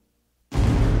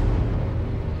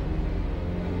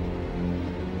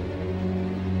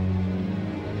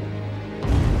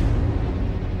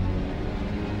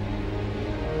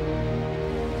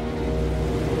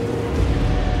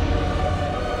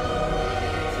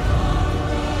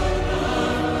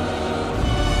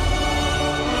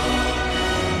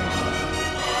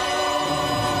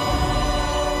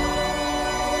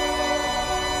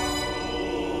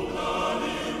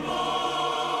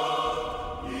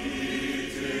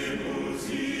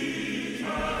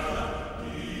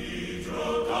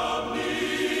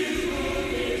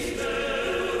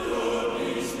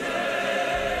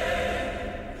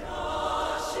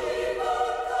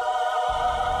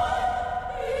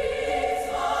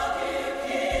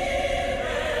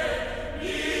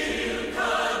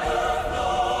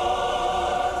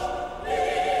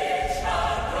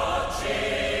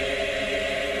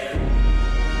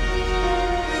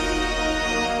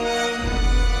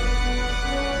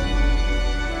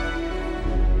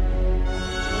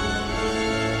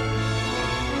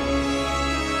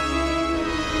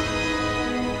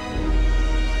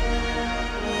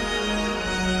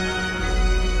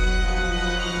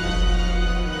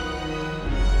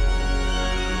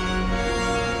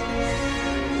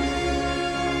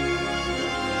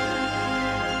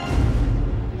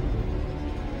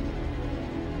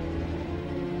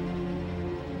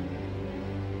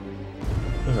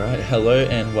Hello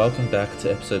and welcome back to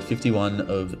episode 51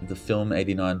 of the Film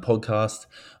 89 podcast.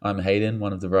 I'm Hayden,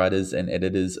 one of the writers and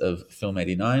editors of Film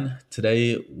 89.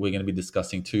 Today we're going to be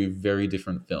discussing two very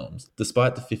different films.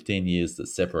 Despite the 15 years that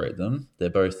separate them, they're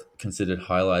both considered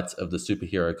highlights of the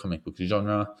superhero comic book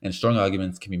genre, and strong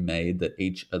arguments can be made that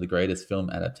each are the greatest film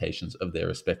adaptations of their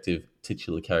respective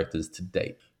titular characters to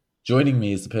date. Joining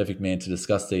me is the perfect man to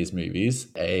discuss these movies,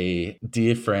 a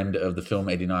dear friend of the Film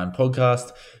 89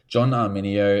 podcast, John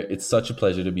Arminio. It's such a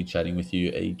pleasure to be chatting with you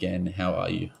again. How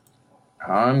are you?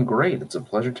 I'm great. It's a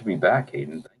pleasure to be back,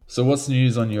 Hayden. So what's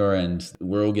news on your end?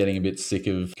 We're all getting a bit sick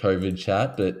of COVID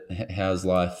chat, but how's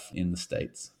life in the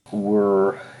States?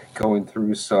 We're going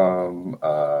through some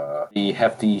the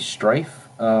hefty strife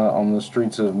on the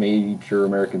streets of major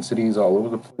American cities all over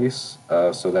the place.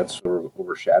 So that's sort of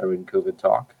overshadowing COVID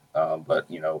talk. But,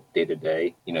 day to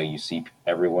day, you see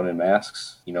everyone in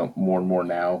masks, more and more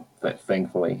now,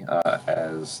 thankfully,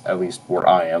 as at least where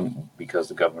I am, because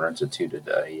the governor instituted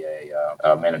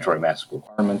a mandatory mask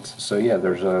requirement. So, yeah,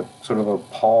 there's a sort of a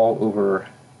pall over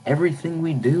everything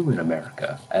we do in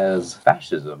America as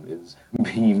fascism is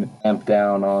being amped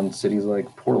down on cities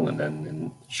like Portland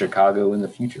and Chicago in the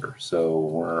future.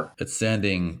 So it's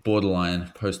sounding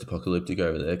borderline post-apocalyptic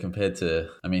over there compared to,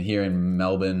 here in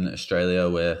Melbourne, Australia,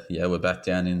 where, we're back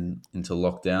down into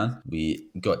lockdown. We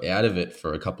got out of it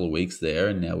for a couple of weeks there,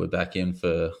 and now we're back in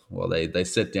for, they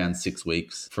set down 6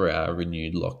 weeks for our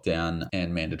renewed lockdown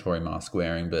and mandatory mask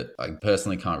wearing, but I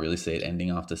personally can't really see it ending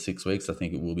after 6 weeks. I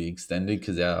think it will be extended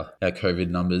because our COVID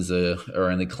numbers are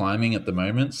only climbing at the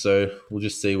moment, so we'll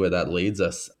just see where that leads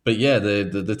us. But yeah,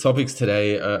 the topics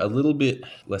today are a little bit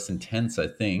less intense, I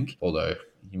think, although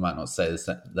you might not say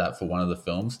that for one of the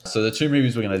films. So the two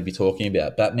movies we're going to be talking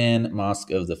about, Batman,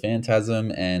 Mask of the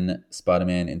Phantasm, and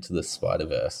Spider-Man Into the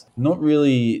Spider-Verse. Not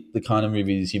really the kind of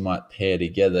movies you might pair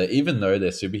together, even though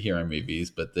they're superhero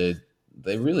movies, but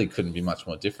they really couldn't be much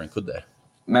more different, could they?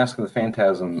 Mask of the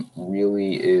Phantasm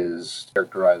really is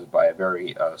characterized by a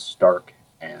very stark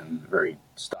and very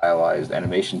stylized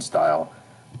animation style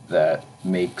that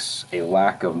makes a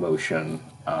lack of motion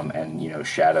and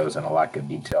shadows and a lack of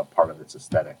detail part of its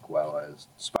aesthetic, while as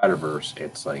Spider-Verse,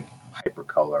 it's like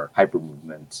hypercolor, hyper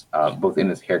movements, both in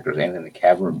its characters and in the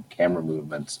camera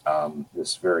movements.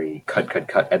 This very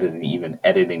cut editing, even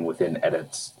editing within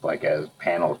edits, like as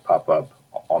panels pop up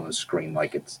on the screen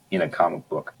like it's in a comic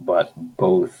book. But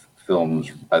both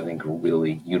films, I think,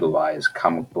 really utilize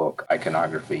comic book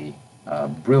iconography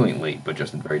brilliantly, but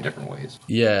just in very different ways.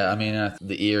 Yeah,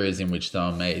 the eras in which they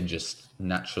were made just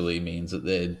naturally means that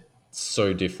they're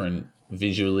so different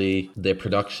visually. Their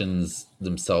productions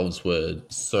themselves were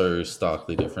so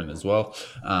starkly different as well,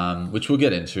 which we'll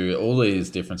get into. All these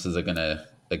differences are going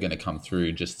to come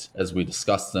through just as we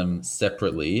discuss them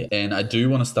separately. And I do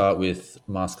want to start with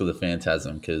Mask of the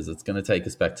Phantasm because it's going to take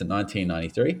us back to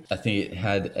 1993. I think it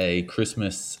had a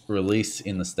Christmas release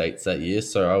in the States that year.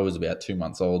 So I was about 2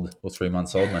 months old or 3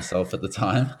 months old myself at the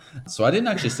time. So I didn't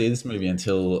actually see this movie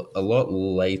until a lot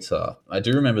later. I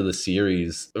do remember the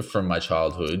series from my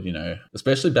childhood,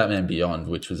 especially Batman Beyond,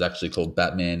 which was actually called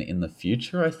Batman in the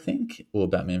Future, I think, or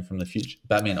Batman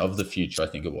of the Future, I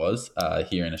think it was,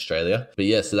 here in Australia. But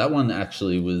yeah, so that one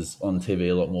actually was on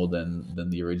TV a lot more than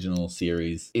the original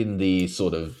series in the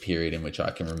sort of period in which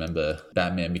I can remember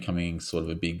Batman becoming sort of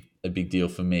a big deal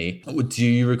for me. Do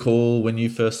you recall when you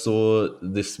first saw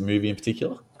this movie in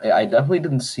particular? I definitely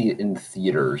didn't see it in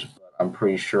theaters, but I'm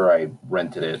pretty sure I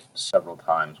rented it several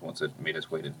times once it made its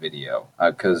way to video.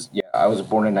 Because, I was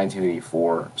born in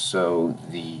 1984, so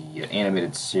the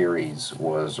animated series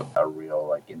was a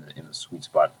real, in the sweet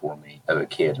spot for me as a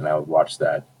kid, and I would watch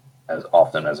that as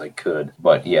often as I could.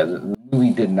 But yeah, the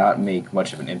movie did not make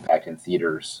much of an impact in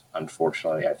theaters,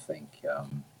 unfortunately. I think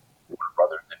Warner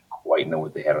Brothers didn't quite know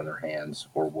what they had on their hands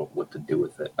or what to do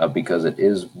with it, because it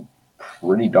is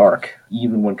pretty dark,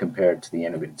 even when compared to the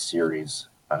animated series,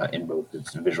 in both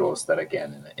its visual aesthetic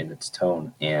and in its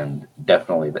tone. And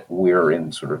definitely we're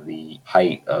in sort of the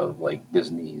height of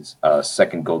Disney's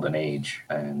second golden age,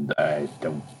 and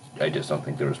I just don't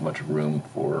think there was much room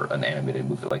for an animated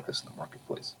movie like this in the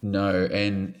marketplace. No,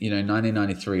 and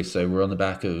 1993, so we're on the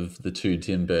back of the two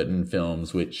Tim Burton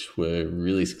films, which were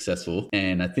really successful.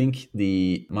 And I think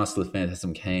the Mask of the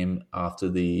Phantasm came after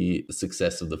the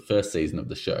success of the first season of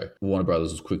the show. Warner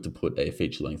Brothers was quick to put a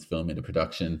feature-length film into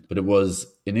production, but it was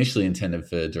initially intended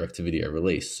for direct-to-video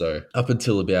release. So up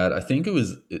until about, I think it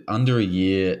was under a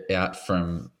year out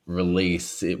from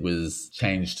release, it was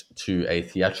changed to a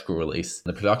theatrical release.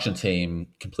 The production team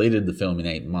completed the film in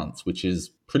 8 months, which is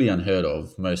pretty unheard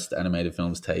of. Most animated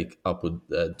films take upward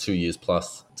 2 years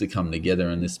plus to come together,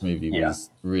 and this movie Yeah. was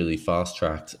really fast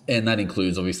tracked. And that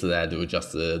includes, obviously, they had to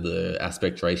adjust the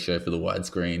aspect ratio for the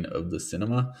widescreen of the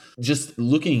cinema. Just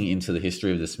looking into the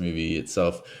history of this movie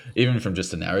itself, even from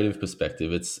just a narrative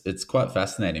perspective, it's quite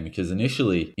fascinating because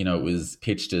initially, it was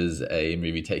pitched as a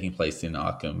movie taking place in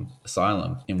Arkham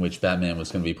Asylum, in which Batman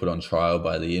was going to be put on trial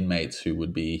by the inmates who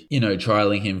would be,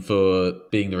 trialing him for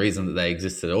being the reason that they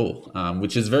exist at all,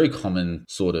 which is a very common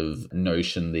sort of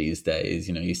notion these days.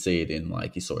 You see it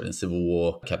you saw it in Civil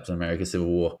War, Captain America Civil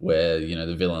War, where,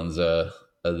 the villains are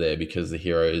there because the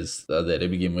heroes are there to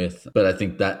begin with. But I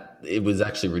think that it was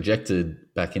actually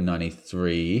rejected back in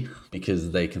 93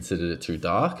 because they considered it too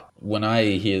dark. When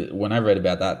I read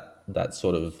about that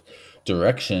sort of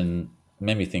direction,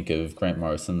 made me think of Grant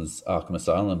Morrison's Arkham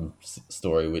Asylum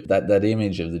story. With that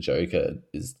image of the Joker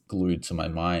is glued to my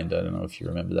mind. I don't know if you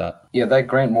remember that. Yeah, that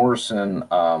Grant Morrison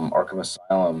Arkham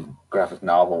Asylum graphic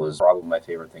novel is probably my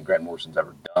favorite thing Grant Morrison's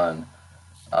ever done.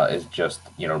 Is just,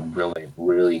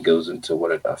 really goes into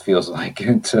what it feels like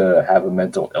to have a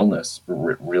mental illness.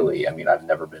 Really, I mean, I've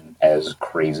never been as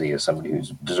crazy as somebody who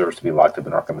deserves to be locked up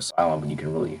in Arkham Asylum, and you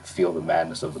can really feel the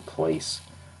madness of the place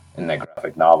in that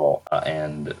graphic novel.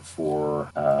 And for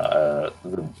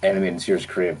the animated series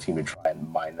creative team to try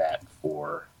and mine that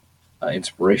for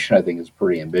inspiration, I think is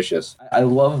pretty ambitious. I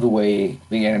love the way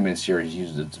the animated series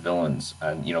uses its villains.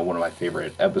 And, one of my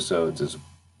favorite episodes is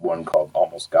one called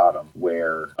Almost Got 'Em,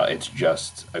 where it's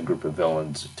just a group of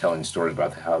villains telling stories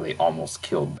about how they almost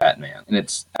killed Batman. And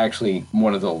it's actually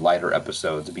one of the lighter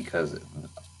episodes because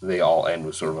they all end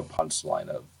with sort of a punchline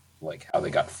of like how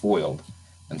they got foiled.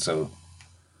 And so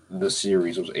the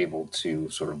series was able to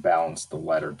sort of balance the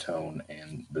lighter tone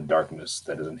and the darkness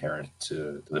that is inherent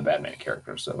to the Batman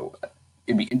character. So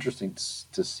it'd be interesting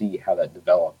to see how that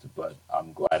developed, but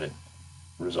I'm glad it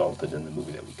resulted in the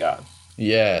movie that we got.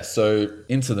 Yeah, so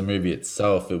into the movie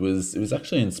itself, it was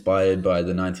actually inspired by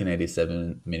the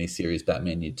 1987 miniseries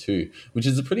Batman Year 2, which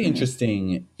is a pretty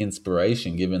interesting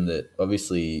inspiration given that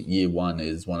obviously Year 1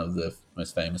 is one of the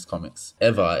most famous comics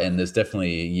ever, and there's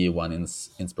definitely Year 1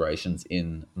 inspirations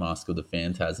in Mask of the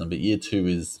Phantasm, but Year 2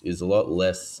 is a lot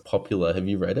less popular. Have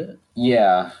you read it?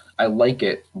 Yeah, I like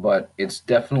it, but it's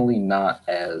definitely not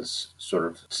as sort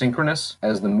of synchronous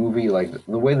as the movie. Like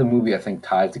the way the movie, I think,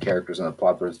 ties the characters and the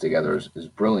plot threads together is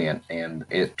brilliant, and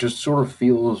it just sort of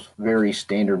feels very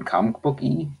standard comic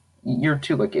booky. Year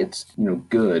 2, like it's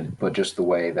good, but just the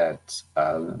way that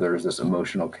there's this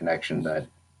emotional connection that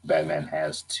Batman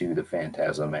has to the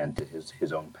Phantasm and to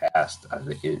his own past, I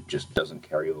think it just doesn't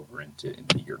carry over into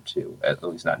Year 2, at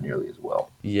least not nearly as well.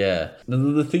 Yeah.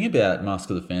 The thing about Mask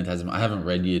of the Phantasm, I haven't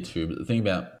read Year 2, but the thing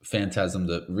about Phantasm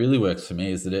that really works for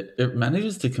me is that it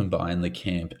manages to combine the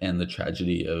camp and the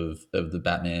tragedy of the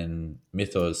Batman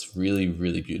mythos really,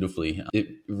 really beautifully. It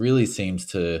really seems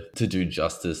to do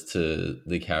justice to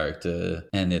the character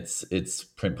and its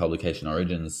print publication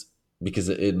origins, because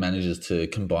it manages to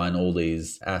combine all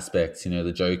these aspects.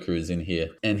 The Joker is in here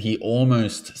and he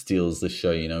almost steals the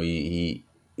show. He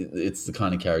it's the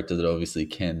kind of character that obviously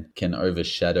can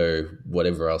overshadow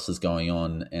whatever else is going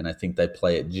on, and I think they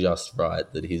play it just right,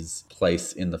 that his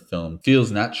place in the film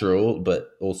feels natural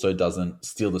but also doesn't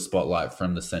steal the spotlight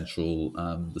from the central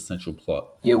plot.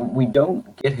 Yeah, we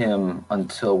don't get him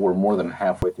until we're more than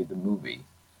halfway through the movie.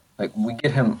 Like we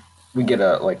get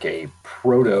a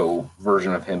proto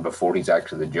version of him before he's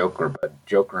actually the Joker, but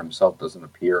Joker himself doesn't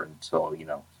appear until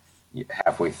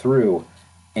halfway through,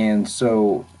 and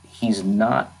so he's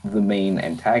not the main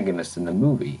antagonist in the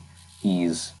movie.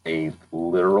 He's a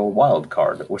literal wild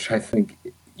card, which I think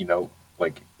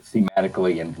like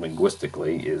thematically and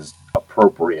linguistically is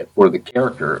appropriate for the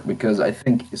character, because I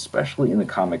think especially in the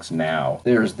comics now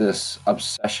there's this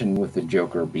obsession with the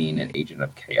Joker being an agent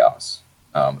of chaos,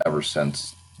 ever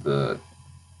since the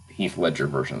Heath Ledger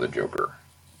version of the Joker.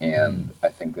 And I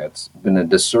think that's been a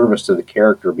disservice to the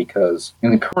character because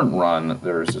in the current run,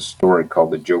 there's a story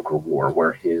called The Joker War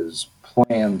where his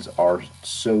plans are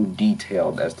so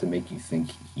detailed as to make you think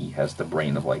he has the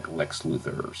brain of like Lex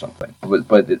Luthor or something.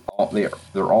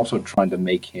 They're also trying to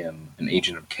make him an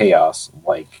agent of chaos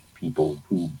like people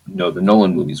who know the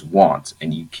Nolan movies want,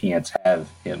 and you can't have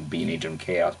him be an agent of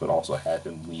chaos but also have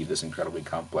him weave this incredibly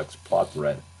complex plot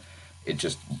thread.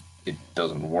 It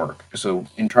doesn't work. So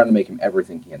in trying to make him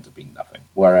everything, he ends up being nothing.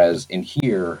 Whereas in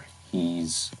here,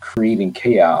 he's creating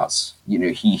chaos.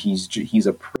 He's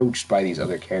approached by these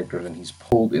other characters and he's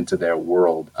pulled into their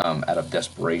world out of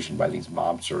desperation by these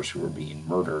mobsters who are being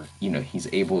murdered. He's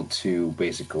able to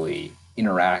basically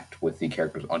interact with the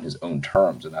characters on his own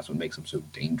terms, and that's what makes him so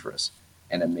dangerous.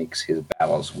 and it makes his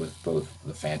battles with both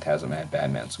the Phantasm and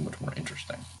Batman so much more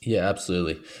interesting. Yeah,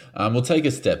 absolutely. We'll take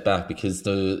a step back because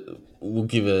we'll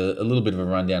give a little bit of a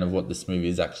rundown of what this movie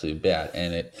is actually about,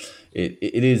 and it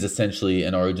is essentially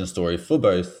an origin story for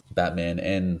both Batman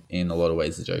and, in a lot of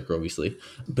ways, the Joker, obviously.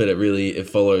 But it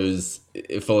follows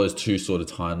two sort of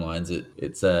timelines.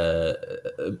 It's a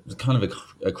kind of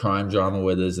a crime drama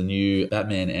where there's a new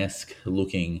Batman-esque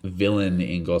looking villain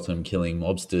in Gotham killing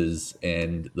mobsters,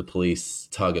 and the police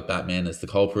target Batman as the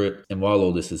culprit. And while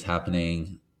all this is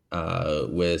happening,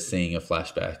 we're seeing a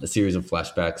series of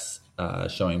flashbacks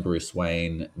showing Bruce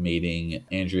Wayne meeting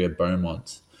Andrea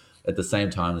Beaumont at the same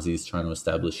time as he's trying to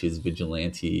establish his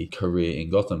vigilante career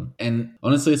in Gotham. And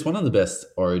honestly, it's one of the best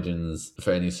origins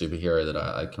for any superhero that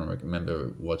I can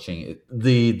remember watching.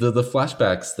 The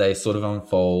flashbacks, they sort of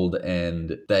unfold,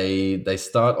 and they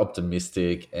start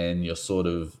optimistic, and you're sort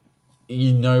of,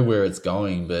 where it's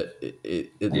going, but it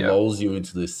Yeah. lulls you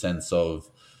into this sense of,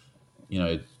 you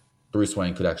know, Bruce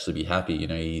Wayne could actually be happy.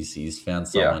 He's found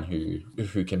Yeah. someone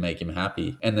who can make him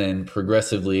happy. And then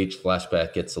progressively, each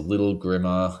flashback gets a little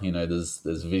grimmer. There's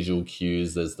visual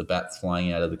cues. There's the bats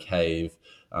flying out of the cave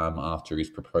after he's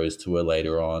proposed to her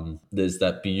later on. There's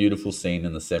that beautiful scene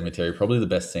in the cemetery, probably the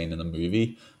best scene in the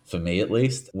movie, for me at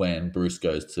least, when Bruce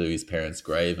goes to his parents'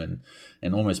 grave and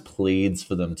almost pleads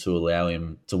for them to allow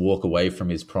him to walk away from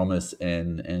his promise.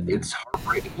 And It's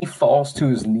heartbreaking. He falls to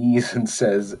his knees and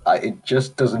says, "It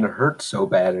just doesn't hurt so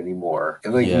bad anymore."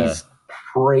 And, like, yeah. he's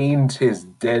praying to his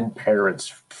dead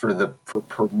parents for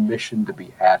permission to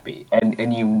be happy. And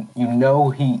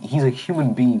he's a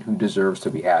human being who deserves to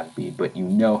be happy, but you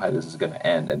know how this is going to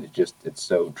end, and it's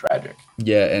so tragic.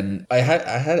 Yeah, and I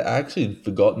had actually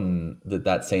forgotten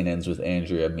that scene ends with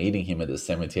Andrea meeting him at the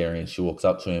cemetery, and she walks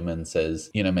up to him and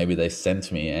says, maybe they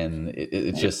sent me, and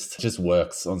it Yeah. just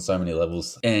works on so many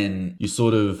levels. And you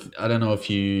sort of, I don't know if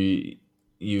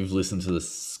you've listened to the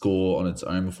score on its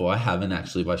own before. I haven't,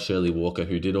 actually, by Shirley Walker,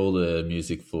 who did all the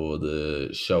music for the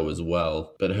show as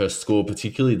well. But her score,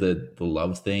 particularly the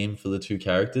love theme for the two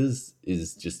characters,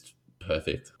 is just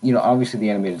perfect. Obviously the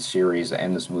animated series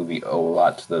and this movie owe a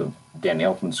lot to the Danny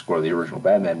Elfman score of the original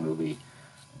Batman movie,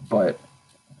 but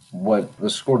what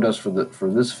the score does for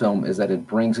this film is that it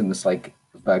brings in this, like,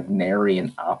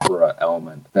 Wagnerian opera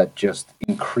element that just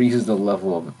increases the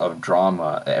level of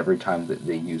drama every time that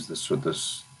they use this sort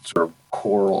of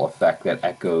choral effect that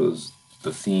echoes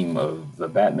the theme of the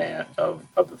Batman of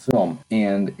the film.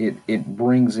 And it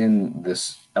brings in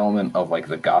this element of, like,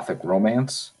 the gothic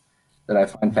romance that I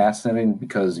find fascinating,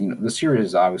 because the series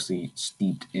is obviously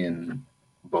steeped in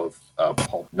both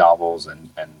pulp novels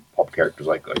and pulp characters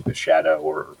like the Shadow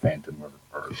or Phantom or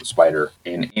the Spider,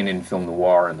 and in film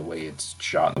noir and the way it's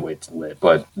shot and the way it's lit.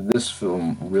 But this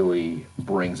film really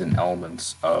brings in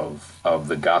elements of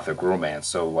the gothic romance.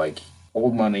 So, like,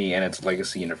 old money and its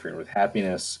legacy interfering with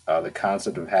happiness, the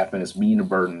concept of happiness being a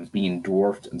burden, being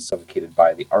dwarfed and suffocated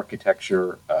by the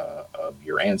architecture of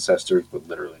your ancestors, but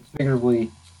literally and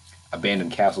figuratively,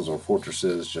 abandoned castles or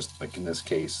fortresses, just like in this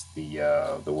case, the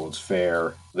World's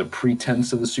Fair, the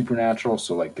pretense of the supernatural,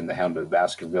 so like in the Hound of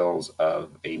Baskervilles, of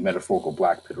a metaphorical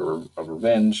black pit of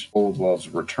revenge, old loves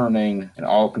returning, and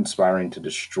all conspiring to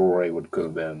destroy what could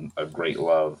have been a great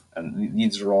love. And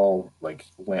these are all, like,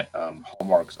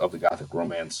 hallmarks of the Gothic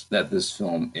romance that this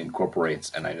film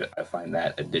incorporates, and I find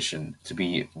that addition to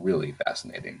be really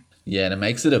fascinating. Yeah, and it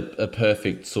makes it a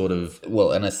perfect sort of,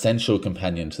 well, an essential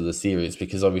companion to the series,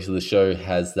 because obviously the show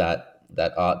has that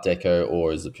Art Deco,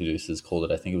 or as the producers called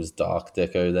it, I think it was Dark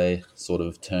Deco, they sort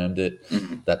of termed it,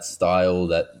 Mhm. that style,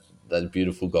 that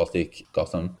beautiful Gothic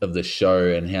Gotham of the show,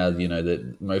 and how,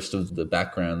 that most of the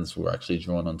backgrounds were actually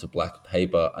drawn onto black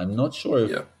paper. I'm not sure if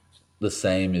Yeah. the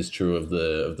same is true of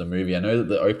the movie. I know that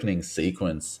the opening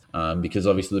sequence, because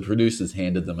obviously the producers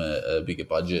handed them a bigger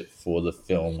budget for the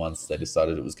film once they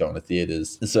decided it was going to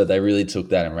theaters, so they really took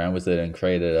that and ran with it and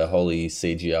created a wholly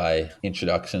CGI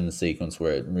introduction sequence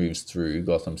where it moves through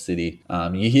Gotham City.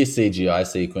 You hear CGI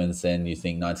sequence and you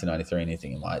think 1993, and you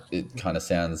think it kind of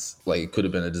sounds like it could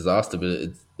have been a disaster, but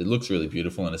it looks really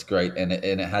beautiful and it's great, and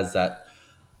it has that,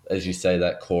 as you say,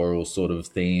 that choral sort of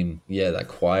theme. Yeah, that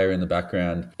choir in the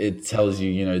background. It tells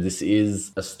you, this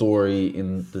is a story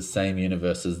in the same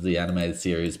universe as the animated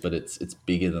series, but it's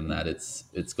bigger than that.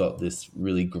 It's got this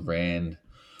really grand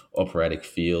operatic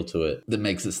feel to it that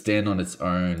makes it stand on its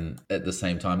own at the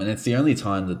same time. And it's the only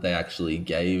time that they actually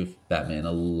gave Batman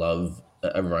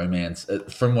a romance.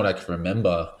 From what I can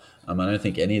remember, I don't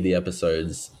think any of the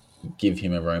episodes give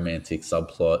him a romantic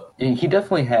subplot. He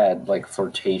definitely had, like,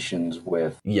 flirtations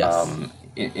with Yes.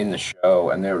 in the show,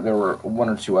 and there were one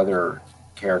or two other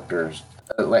characters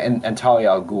And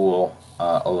Talia al Ghul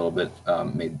a little bit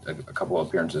made a couple of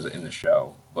appearances in the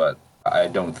show, but I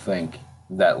don't think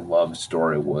that love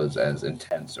story was as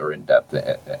intense or in depth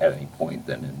at any point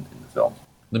than in the film.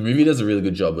 The movie does a really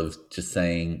good job of just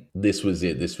saying this was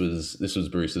it. This was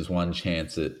Bruce's one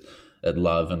chance at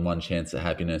love and one chance at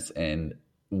happiness, and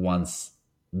once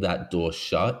that door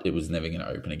shut, it was never going to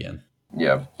open again.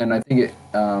 Yeah, and I think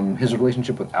his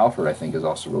relationship with Alfred, I think, is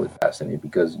also really fascinating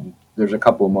because there's a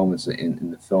couple of moments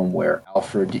in the film where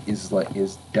Alfred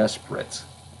is desperate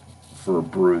for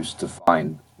Bruce to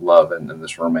find love and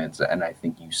this romance, and I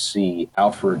think you see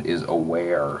Alfred is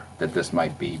aware that this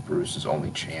might be Bruce's only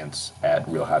chance at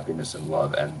real happiness and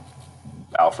love, and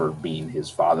Alfred being his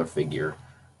father figure,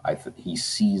 he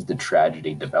sees the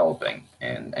tragedy developing,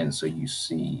 and so you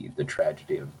see the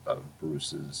tragedy of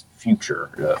Bruce's future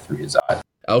through his eyes.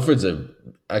 Alfred's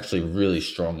actually really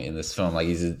strong in this film. Like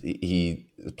he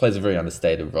plays a very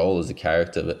understated role as a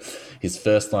character, but his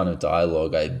first line of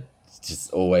dialogue, I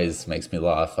just always makes me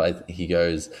laugh. He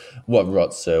goes, "What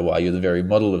rot, sir? Why, you're the very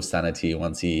model of sanity."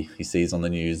 Once he sees on the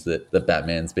news that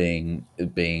Batman's being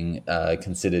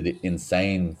considered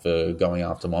insane for going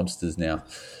after mobsters now.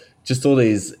 Just all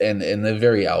these, and they're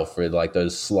very Alfred, like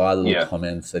those sly little Yeah,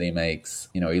 comments that he makes.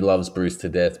 You know, he loves Bruce to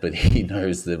death, but he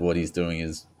knows that what he's doing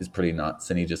is pretty nuts,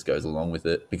 and he just goes along with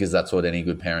it because that's what any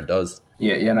good parent does.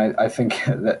 yeah, and I think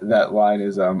that line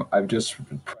is I've just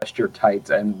pressed your tights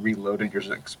and reloaded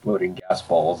your exploding gas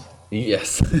balls.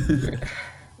 Yes.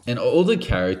 And all the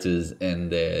characters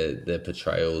and their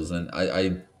portrayals, and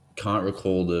I can't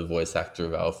recall the voice actor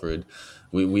of Alfred.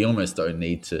 We almost don't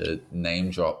need to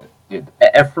name drop.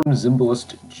 Ephraim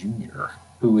Zimbalist Jr.,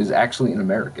 who is actually an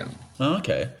American. Oh,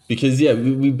 okay, because yeah,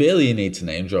 we barely need to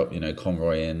name drop. You know,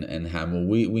 Conroy and Hamill.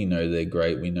 We know they're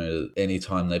great. We know that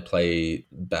anytime they play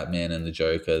Batman and the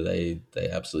Joker, they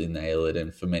absolutely nail it.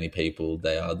 And for many people,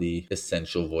 they are the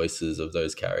essential voices of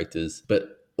those characters.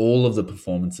 But all of the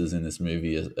performances in this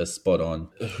movie are spot on.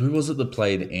 Who was it that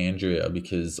played Andrea?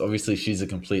 Because obviously she's a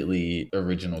completely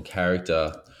original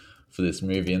character for this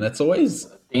movie, and that's always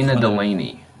Dana kind of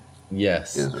Delaney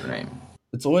yes. is her name.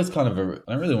 It's always kind of a,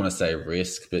 I don't really want to say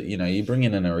risk, but you know, you bring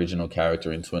in an original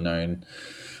character into a known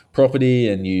property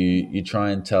and you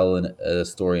try and tell a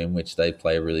story in which they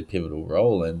play a really pivotal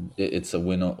role, and it's a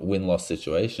win loss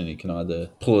situation. You can either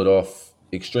pull it off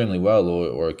extremely well,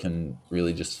 or it can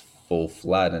really just fall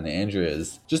flat. And Andrea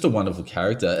is just a wonderful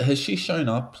character. Has she shown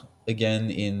up again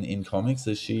in comics?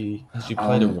 Has she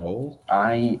played a Um, role?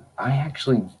 I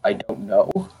actually I don't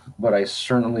know, but I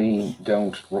certainly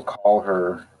don't recall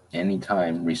her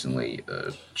anytime recently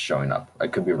showing up. I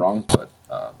could be wrong, but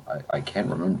I can't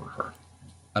remember her.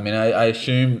 I mean, I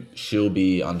assume she'll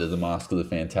be under the mask of the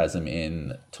Phantasm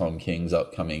in Tom King's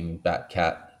upcoming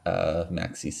Batcat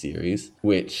maxi series,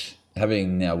 which,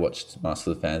 having now watched Mask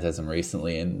of the Phantasm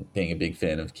recently and being a big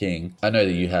fan of King, I know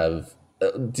that you have.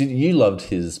 Did you loved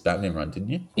his Batman run, didn't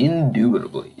you?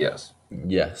 Indubitably, yes.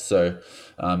 Yeah. So,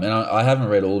 and I haven't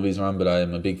read all of his run, but I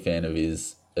am a big fan of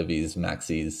his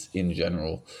maxis in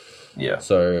general. Yeah.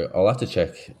 So I'll have to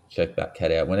check that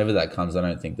cat out whenever that comes. I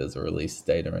don't think there's a release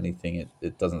date or anything.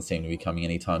 It doesn't seem to be coming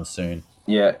anytime soon.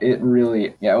 Yeah, it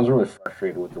really. Yeah, I was really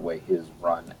frustrated with the way his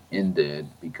run ended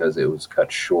because it was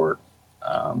cut short.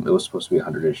 It was supposed to be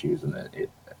 100 issues, and it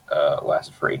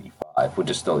lasted for 85, which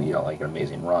is still like an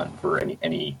amazing run for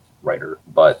any writer.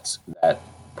 But that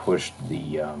pushed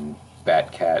the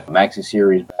Batcat maxi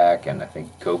series back, and I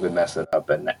think COVID messed it up.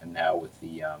 And now with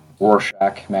the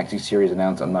Rorschach maxi series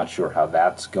announced, I'm not sure how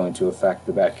that's going to affect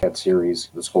the Batcat series.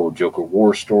 This whole Joker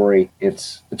War story,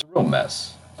 it's a real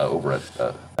mess over at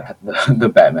the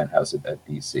Batman house at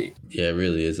DC. Yeah, it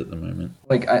really is at the moment.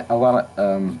 Like a lot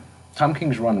of Tom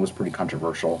King's run was pretty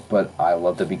controversial, but I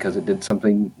loved it because it did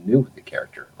something new with the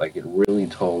character. Like it really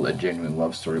told a genuine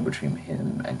love story between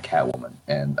him and Catwoman,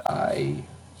 and I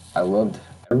loved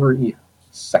every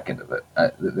second of it.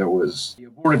 There was the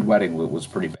aborted wedding was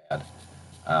pretty bad,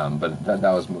 but that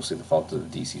was mostly the fault of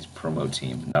DC's promo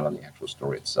team, not on the actual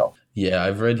story itself. Yeah,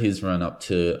 I've read his run up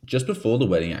to just before the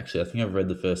wedding. Actually, I think I've read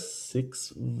the first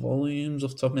 6 volumes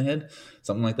off the top of my head,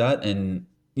 something like that. And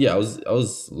yeah, I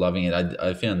was loving it.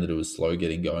 I found that it was slow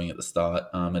getting going at the start.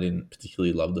 I didn't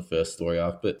particularly love the first story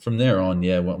arc, but from there on,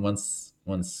 yeah,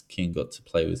 once King got to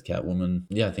play with Catwoman,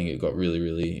 yeah, I think it got really,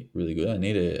 really, really good. I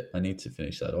need to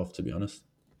finish that off, to be honest.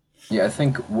 Yeah, I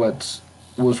think what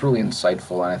was really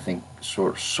insightful, and I think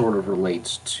sort of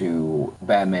relates to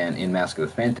Batman in Mask of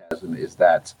the Phantasm, is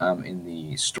that in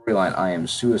the storyline "I Am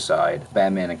Suicide,"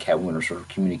 Batman and Catwoman are sort of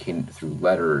communicating through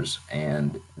letters,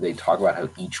 and they talk about how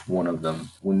each one of them,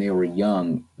 when they were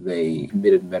young, they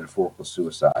committed metaphorical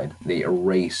suicide. They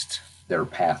erased their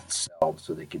past selves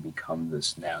so they could become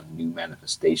this now new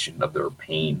manifestation of their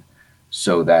pain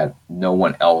so that no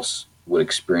one else would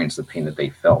experience the pain that they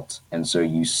felt. And so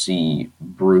you see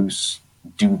Bruce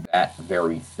do that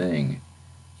very thing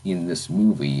in this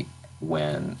movie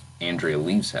when Andrea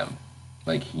leaves him.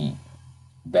 Like he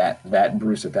that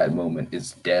Bruce at that moment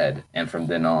is dead, and from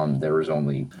then on there is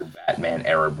only the Batman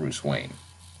era Bruce Wayne.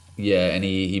 Yeah, and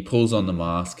he pulls on the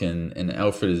mask, and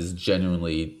Alfred is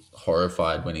genuinely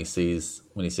horrified when he sees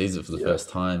it for the Yeah. first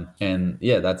time. And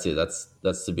yeah, that's it.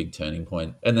 That's the big turning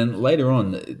point. And then later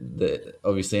on,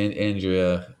 obviously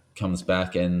Andrea comes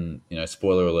back, and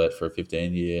spoiler alert for a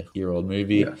 15-year old Yeah.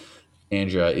 movie.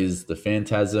 Andrea is the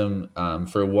Phantasm.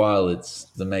 For a while, it's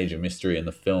the major mystery in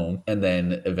the film, and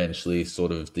then eventually,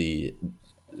 sort of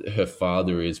her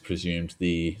father is presumed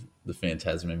the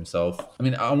Phantasm himself. I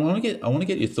mean, I want to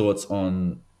get your thoughts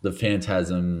on the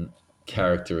Phantasm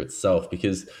character itself,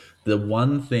 because the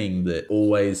one thing that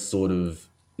always sort of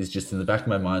is just in the back of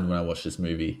my mind when I watch this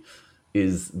movie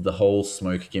is the whole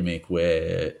smoke gimmick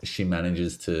where she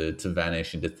manages to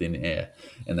vanish into thin air,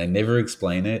 and they never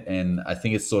explain it. And I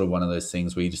think it's sort of one of those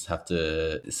things where you just have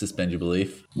to suspend your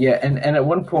belief. Yeah, and at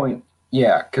one point,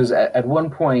 yeah, because at one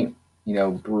point,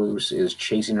 Bruce is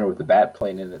chasing her with the bat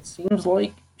plane, and it seems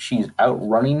like she's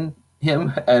outrunning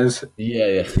him as Yeah,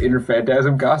 yeah. in her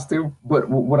Phantasm costume. But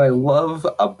what I love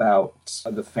about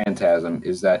the Phantasm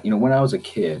is that, when I was a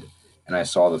kid and I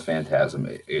saw the Phantasm,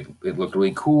 it looked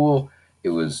really cool. It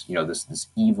was, this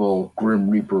evil, grim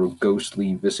reaper,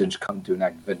 ghostly visage come to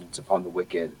enact vengeance upon the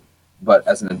wicked. But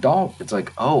as an adult, it's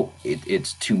like, oh,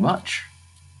 it's too much.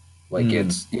 Like Mm.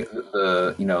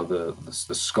 it's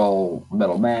the skull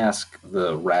metal mask,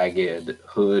 the ragged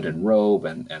hood and robe,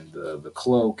 and the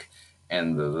cloak,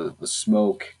 and the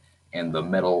smoke, and the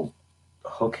metal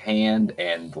hook hand,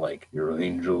 and like your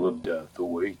angel of death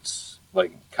awaits,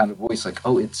 like kind of voice. Like,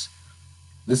 oh,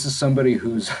 this is somebody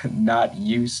who's not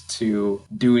used to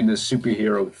doing the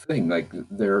superhero thing. Like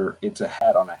it's a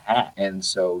hat on a hat. And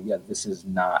so yeah, this is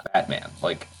not Batman.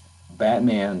 Like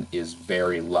Batman is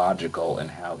very logical in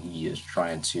how he is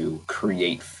trying to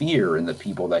create fear in the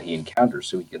people that he encounters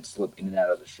so he can slip in and out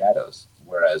of the shadows.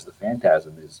 Whereas the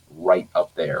Phantasm is right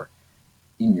up there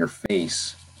in your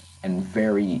face and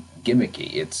very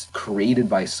gimmicky. It's created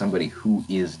by somebody who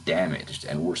is damaged,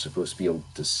 and we're supposed to be able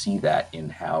to see that in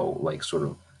how like sort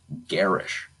of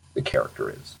garish the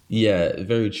character is. Yeah,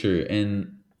 very true.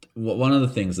 And one of the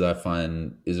things that I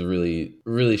find is a really,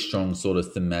 really strong sort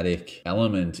of thematic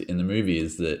element in the movie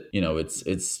is that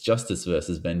it's justice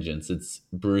versus vengeance. It's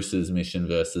Bruce's mission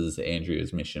versus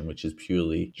Andrea's mission, which is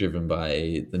purely driven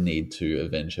by the need to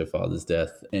avenge her father's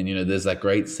death. And there's that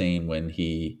great scene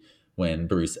when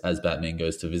Bruce as Batman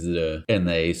goes to visit her, and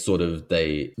they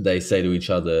say to each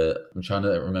other, I'm trying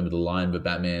to remember the line, but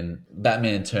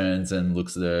Batman turns and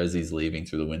looks at her as he's leaving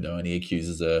through the window, and he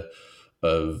accuses her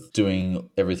of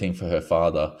doing everything for her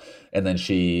father. And then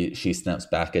she snaps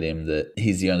back at him that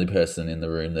he's the only person in the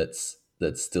room that's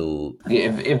still.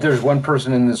 If there's one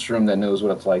person in this room that knows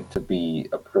what it's like to be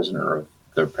a prisoner of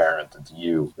their parent, it's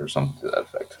you, or something to that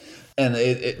effect. And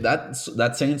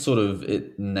that scene sort of,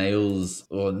 it nails,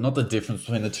 or not the difference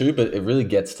between the two, but it really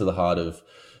gets to the heart of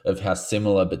how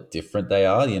similar but different they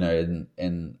are,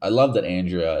 and I love that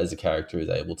Andrea as a character is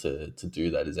able to do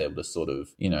that, is able to sort of,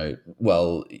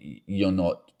 well, you're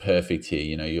not perfect here,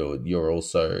 you're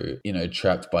also,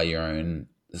 trapped by your own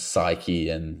psyche,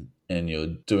 and you're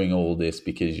doing all this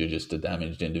because you're just a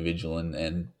damaged individual,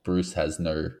 and Bruce has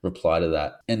no reply to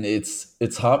that. And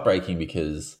it's heartbreaking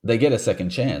because they get a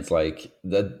second chance like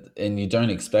that, and you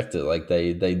don't expect it. Like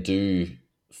they do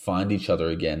find each other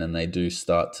again, and they do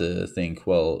start to think,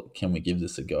 well, can we give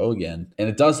this a go again? And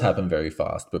it does happen very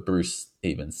fast, but Bruce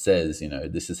even says,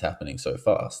 this is happening so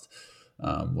fast.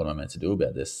 What am I meant to do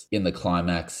about this? In the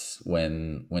climax,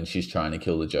 when she's trying to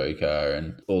kill the Joker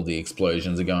and all the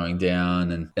explosions are going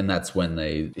down, and that's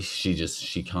when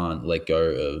she can't let go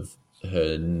of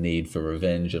her need for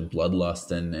revenge and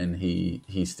bloodlust, and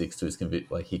he sticks to his conviction.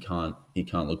 Like he can't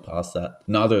look past that.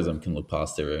 Neither of them can look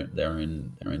past their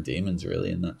own demons,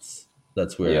 really, and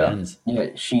that's where it Yeah. ends. Yeah,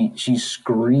 she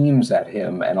screams at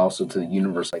him and also to the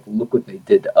universe, like, look what they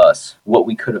did to us, what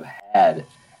we could have had.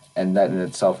 And that in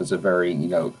itself is a very,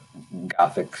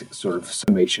 gothic sort of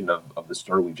summation of the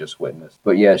story we just witnessed.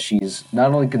 But yeah, she's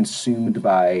not only consumed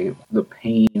by the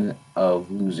pain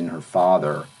of losing her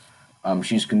father,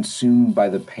 she's consumed by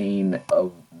the pain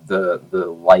of the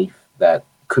life that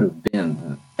could have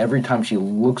been. Every time she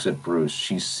looks at Bruce,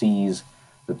 she sees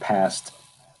the past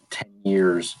 10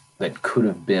 years that could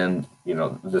have been,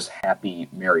 this happy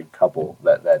married couple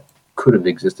that could have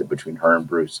existed between her and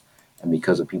Bruce. and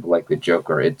because of people like the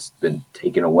Joker, it's been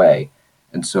taken away.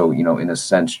 And so, in a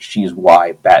sense, she's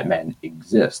why Batman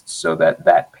exists, so that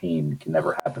that pain can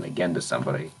never happen again to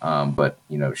somebody. But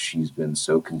she's been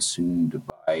so consumed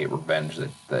by revenge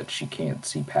that she can't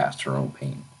see past her own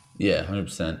pain. Yeah,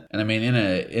 100%. And I mean, in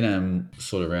a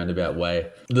sort of roundabout way,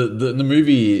 the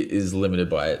movie is limited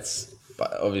by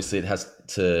but obviously it has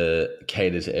to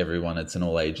cater to everyone. It's an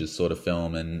all ages sort of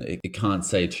film, and it can't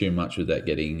say too much without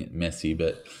getting messy.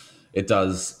 But it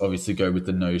does obviously go with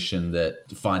the notion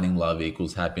that finding love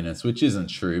equals happiness, which isn't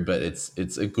true, but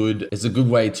it's a good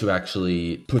way to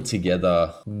actually put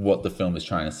together what the film is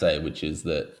trying to say, which is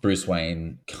that Bruce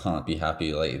Wayne can't be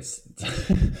happy. Like it's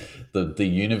the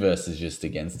universe is just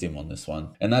against him on this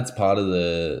one, and that's part of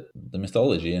the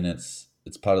mythology, and it's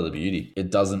part of the beauty.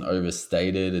 It doesn't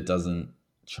overstate it. It doesn't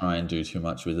try and do too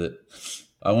much with it.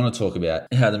 I want to talk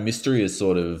about how the mystery is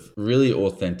sort of really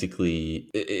authentically,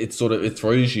 it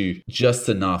throws you just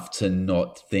enough to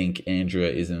not think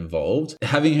Andrea is involved.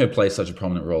 Having her play such a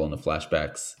prominent role in the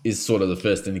flashbacks is sort of the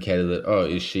first indicator that, oh,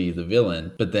 is she the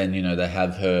villain? But then, they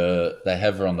have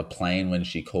her on the plane when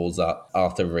she calls up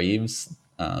Arthur Reeves,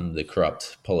 the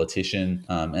corrupt politician,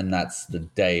 and that's the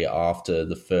day after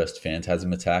the first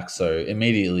Phantasm attack. So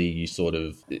immediately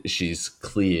she's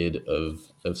cleared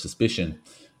of suspicion.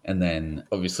 And then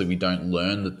obviously we don't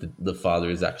learn that the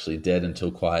father is actually dead until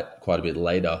quite a bit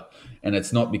later. And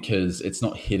it's not because it's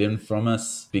not hidden from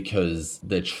us because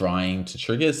they're trying to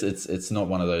trick us. It's not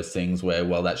one of those things where,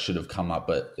 well, that should have come up,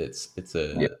 but it's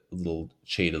Yeah, a little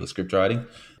cheat of the script writing.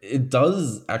 It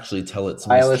does actually tell its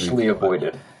mystery. stylishly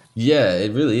avoided. Yeah,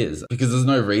 it really is, because there's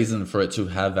no reason for it to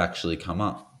have actually come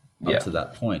up Yeah, to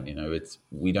that point.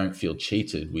 We don't feel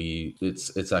cheated.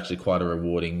 It's actually quite a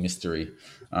rewarding mystery,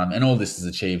 and all this is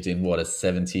achieved in what, a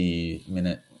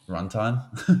 70-minute runtime.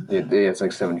 it's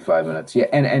like 75 minutes. Yeah,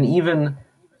 and even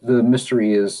the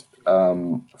mystery is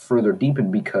further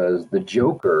deepened because the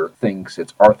Joker thinks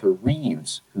it's Arthur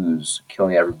Reeves who's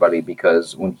killing everybody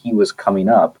because when he was coming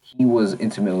up, he was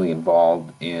intimately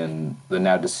involved in the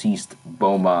now deceased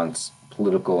Beaumont's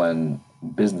political and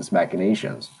business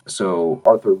machinations. So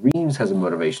Arthur Reeves has a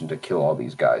motivation to kill all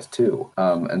these guys too.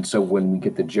 And so when we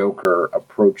get the Joker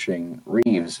approaching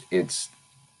Reeves,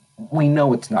 we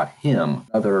know it's not him.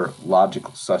 Another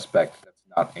logical suspect that's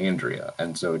not Andrea,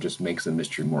 and so it just makes the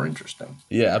mystery more interesting.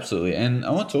 Yeah, absolutely. And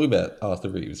I want to talk about Arthur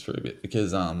Reeves for a bit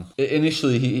because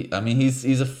initially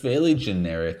he's a fairly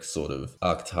generic sort of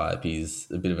archetype. He's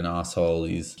a bit of an asshole.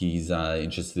 He's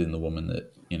interested in the woman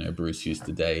that Bruce used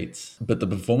to date. But the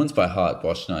performance by Hart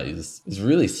Boschner is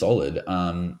really solid.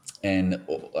 And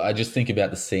I just think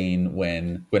about the scene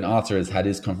when Arthur has had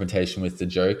his confrontation with the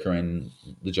Joker and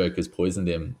the Joker's poisoned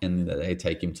him, and they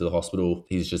take him to the hospital.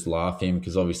 He's just laughing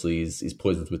because obviously he's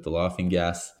poisoned with the laughing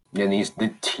gas. And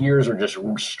the tears are just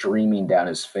streaming down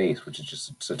his face, which is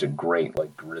just such a great,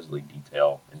 like, grisly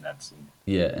detail in that scene.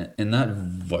 Yeah, and that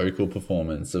vocal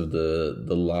performance of the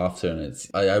laughter, and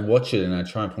I watch it and I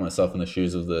try and put myself in the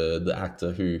shoes of the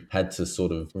actor who had to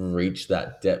sort of reach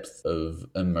that depth of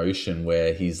emotion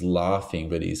where he's laughing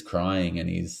but he's crying and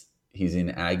he's in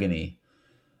agony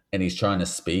and he's trying to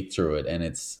speak through it, and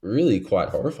it's really quite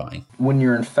horrifying. When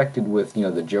you're infected with,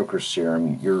 the Joker's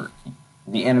serum,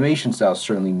 the animation style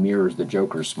certainly mirrors the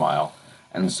Joker's smile,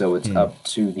 and so it's up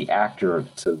to the actor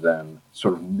to then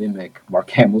sort of mimic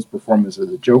Mark Hamill's performance of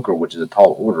the Joker, which is a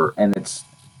tall order, and it's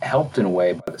helped in a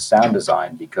way by the sound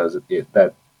design because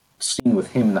that scene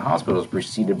with him in the hospital is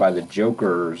preceded by the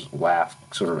Joker's laugh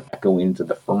sort of echoing into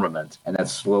the firmament, and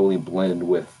that's slowly blended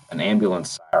with an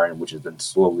ambulance siren, which is then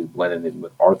slowly blended in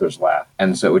with Arthur's laugh.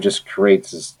 And so it just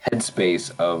creates this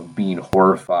headspace of being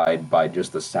horrified by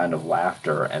just the sound of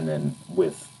laughter, and then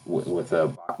with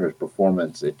Bachner's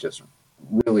performance, it just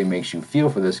really makes you feel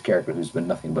for this character who's been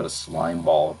nothing but a slime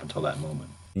ball up until that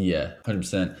moment. Yeah,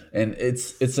 100%. And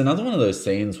it's another one of those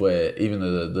scenes where even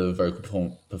though the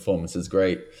vocal performance is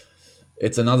great,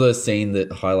 it's another scene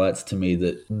that highlights to me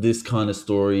that this kind of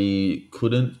story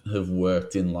couldn't have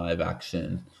worked in live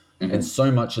action. And Mm-hmm.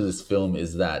 so much of this film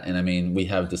is that. And I mean, we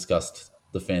have discussed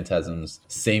the Phantasm's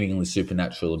seemingly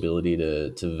supernatural ability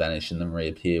to vanish and then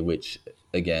reappear, which,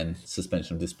 again,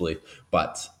 suspension of disbelief.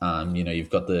 But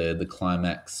you've got the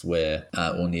climax where,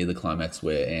 or near the climax,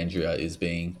 where Andrea is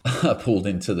being pulled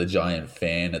into the giant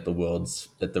fan at the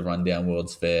rundown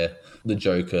World's Fair. The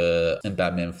Joker and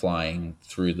Batman flying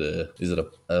through is it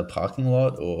a parking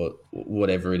lot or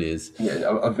whatever it is?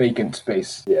 Yeah, a vacant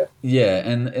space. Yeah. Yeah,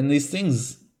 and these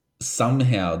things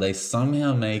somehow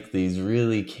make these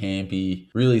really campy,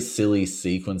 really silly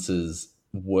sequences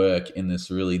work in this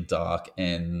really dark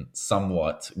and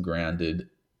somewhat grounded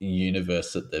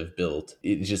universe that they've built.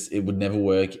 It would never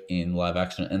work in live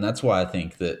action, and that's why I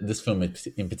think that this film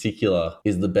in particular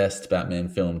is the best Batman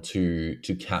film to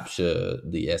capture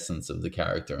the essence of the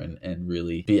character and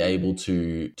really be able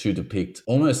to depict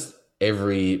almost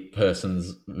every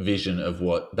person's vision of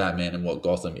what Batman and what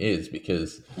Gotham is,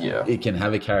 because Yeah. it can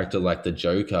have a character like the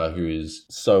Joker who is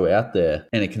so out there,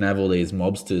 and it can have all these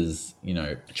mobsters,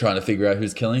 trying to figure out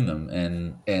who's killing them,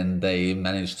 and they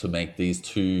manage to make these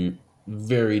two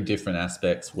very different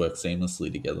aspects work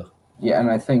seamlessly together. Yeah,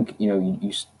 and I think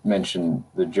you mentioned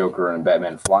the Joker and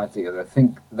Batman flying together. I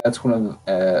think that's one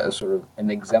of sort of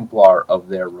an exemplar of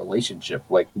their relationship.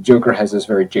 Like the Joker has this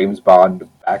very James Bond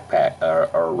backpack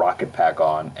or rocket pack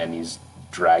on, and he's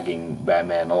dragging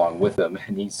Batman along with him,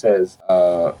 and he says,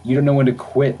 "You don't know when to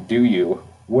quit, do you?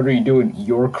 What are you doing?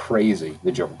 You're crazy."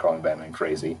 The Joker calling Batman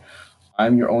crazy.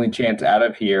 I'm your only chance out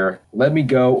of here. Let me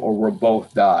go or we'll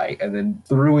both die. And then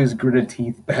through his gritted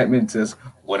teeth, Batman says,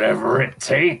 "Whatever it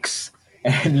takes."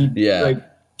 And he Yeah, like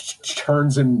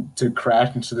turns him to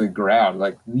crash into the ground.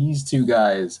 Like these two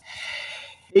guys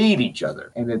hate each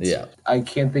other. And yeah. I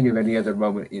can't think of any other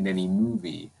moment in any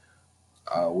movie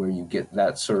where you get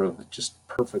that sort of just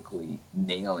perfectly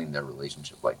nailing their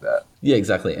relationship like that. Yeah,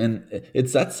 exactly. And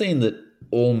it's that scene that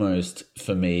almost,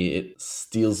 for me, it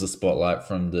steals the spotlight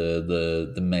from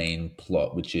the main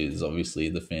plot, which is obviously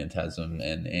the Phantasm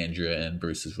and Andrea and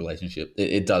Bruce's relationship.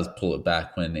 It does pull it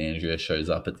back when Andrea shows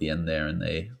up at the end there, and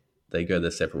they go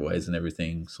their separate ways and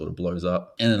everything sort of blows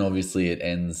up. And then obviously it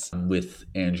ends with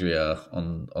Andrea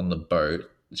on the boat,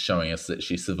 showing us that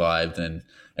she survived, and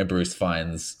Bruce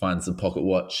finds the pocket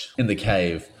watch in the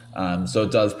cave. So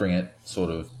it does bring it sort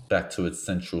of back to its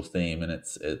central theme and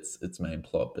its main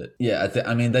plot. But yeah,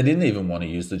 I mean, they didn't even want to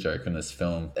use the Joker in this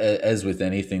film. As with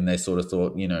anything, they sort of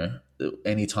thought,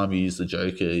 anytime you use the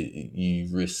Joker, you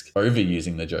risk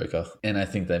overusing the Joker. And I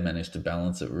think they managed to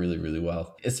balance it really, really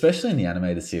well. Especially in the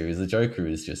animated series, the Joker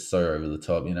is just so over the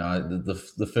top.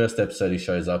 The first episode he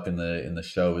shows up in the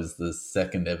show is the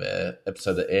second ever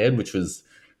episode that aired, which was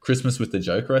Christmas with the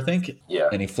Joker, I think. Yeah.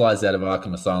 And he flies out of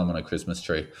Arkham Asylum on a Christmas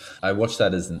tree. I watched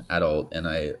that as an adult, and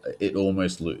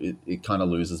it kind of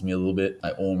loses me a little bit.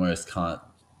 I almost can't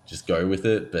just go with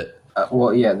it, but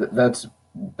Well, yeah, that's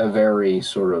a very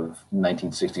sort of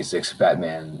 1966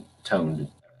 Batman toned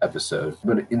episode.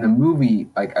 But in the movie,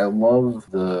 like I love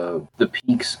the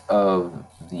peaks of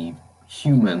the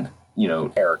human,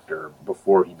 character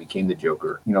before he became the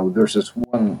Joker. There's this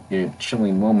one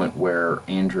chilling moment where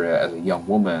Andrea, as a young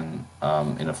woman,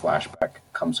 in a flashback,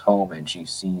 comes home and she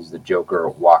sees the Joker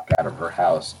walk out of her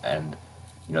house, and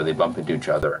they bump into each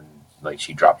other, and like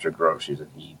she drops her groceries, and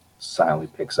he silently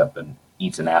picks up and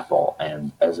eats an apple,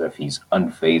 and as if he's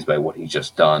unfazed by what he's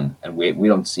just done. And we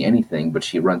don't see anything, but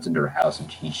she runs into her house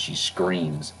and she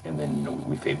screams, and then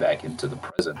we fade back into the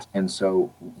present. And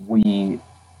so we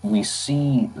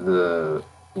see the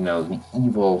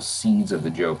evil seeds of the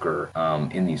Joker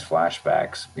in these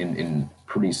flashbacks in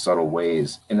pretty subtle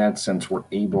ways. In that sense, we're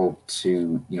able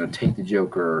to take the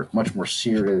Joker much more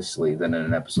seriously than in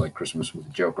an episode like Christmas with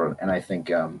the Joker. And I think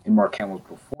in Mark Hamill's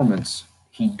performance,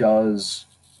 he does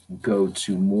go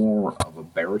to more of a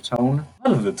baritone. A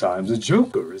lot of the times, the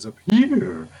Joker is up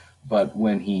here. But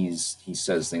when he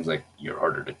says things like "you're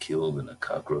harder to kill than a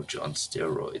cockroach on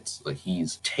steroids," like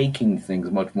he's taking things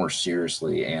much more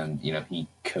seriously, and he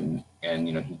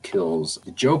kills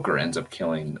the Joker, ends up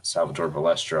killing Salvatore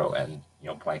Valestro, and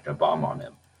planting a bomb on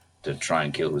him to try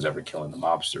and kill who's ever killing the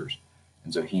mobsters.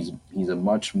 And so he's a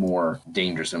much more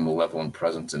dangerous and malevolent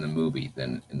presence in the movie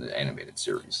than in the animated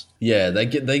series. yeah, they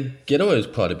get away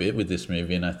with quite a bit with this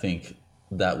movie, and I think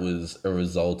that was a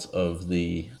result of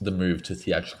the move to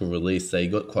theatrical release. They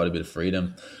got quite a bit of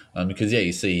freedom, because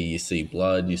you see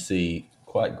blood, you see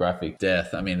quite graphic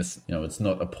death. I mean, it's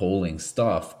not appalling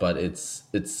stuff, but it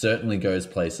certainly goes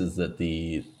places that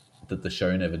the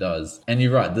show never does. And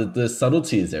you're right, the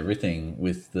subtlety is everything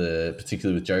with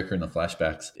particularly with Joker and the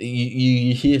flashbacks.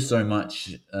 You hear so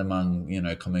much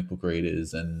among comic book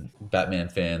readers and Batman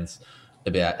fans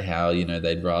about how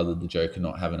they'd rather the Joker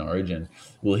not have an origin.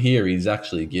 Well, here he's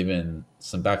actually given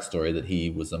some backstory that he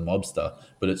was a mobster,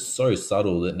 but it's so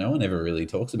subtle that no one ever really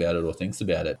talks about it or thinks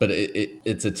about it. But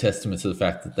it's a testament to the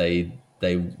fact that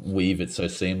they weave it so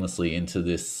seamlessly into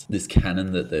this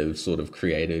canon that they've sort of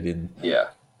created in. Yeah,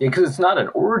 because it's not an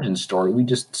origin story. We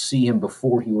just see him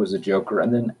before he was a Joker,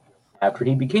 and then after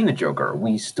he became the Joker.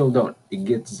 We still don't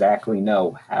exactly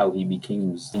know how he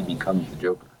becomes the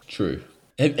Joker. True.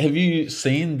 Have you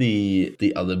seen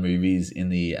the other movies in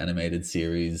the animated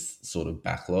series sort of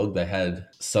backlog? They had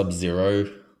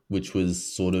Sub-Zero which was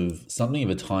sort of something of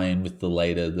a tie-in with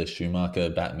the Schumacher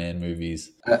Batman movies.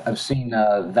 I've seen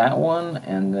that one,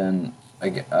 and then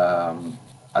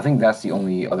I think that's the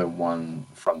only other one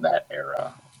from that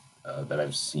era that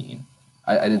I've seen.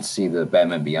 I did see the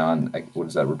Batman Beyond. What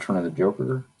is that? Return of the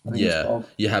Joker, I think it's Yeah, called.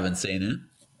 you haven't seen it?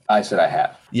 I said I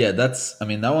have. Yeah, I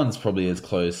mean, that one's probably as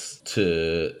close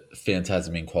to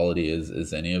Phantasm in quality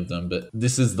as any of them, but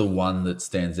this is the one that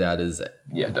stands out as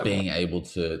Yeah, being definitely. able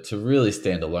to really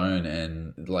stand alone,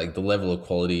 and like the level of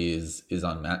quality is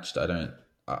unmatched.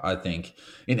 I think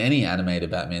in any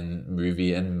animated Batman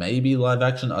movie and maybe live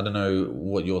action, I don't know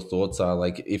what your thoughts are.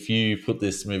 Like, if you put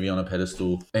this movie on a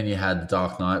pedestal and you had The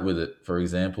Dark Knight with it, for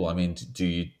example, I mean, do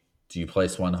you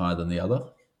place one higher than the other?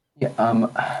 Yeah,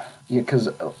 yeah, because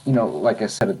like I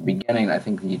said at the beginning, I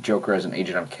think the Joker as an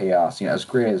agent of chaos. As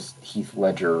great as Heath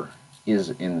Ledger is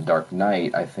in The Dark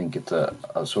Knight, I think it's a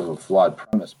sort of a flawed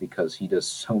premise because he does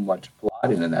so much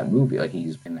plotting in that movie. Like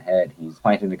he's in the head, he's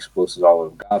planting explosives all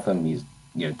over Gotham. He's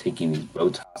taking these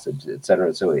boats hostage,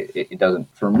 etc. So it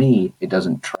doesn't, for me, it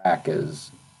doesn't track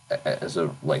as a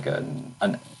like a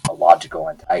logical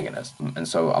antagonist, and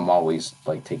so I'm always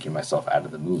like taking myself out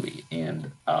of the movie.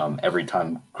 And every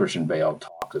time Christian Bale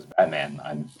talks as Batman,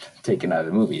 I'm taken out of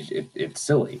the movie. It's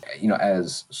silly,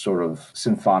 as sort of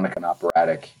symphonic and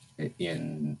operatic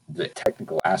in the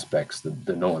technical aspects that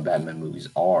the Nolan Batman movies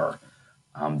are.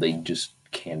 They just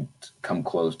can't come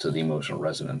close to the emotional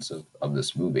resonance of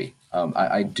this movie.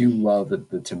 I do love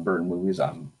the Tim Burton movies.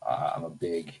 I'm a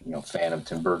big fan of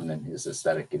Tim Burton and his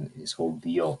aesthetic and his whole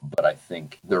deal. But I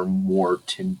think there are more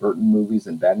Tim Burton movies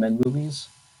than Batman movies,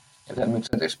 if that makes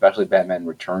sense. Especially Batman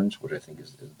Returns, which I think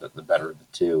is the better of the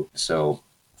two. So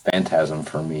Phantasm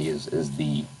for me is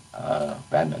the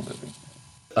Batman movie.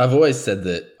 I've always said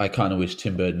that I kind of wish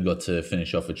Tim Burton got to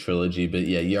finish off a trilogy, but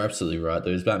yeah, you're absolutely right.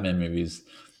 Those Batman movies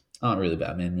aren't really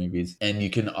Batman movies. And you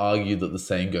can argue that the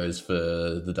same goes for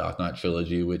the Dark Knight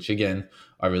trilogy, which again,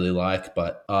 I really like,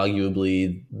 but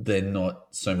arguably they're not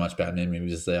so much Batman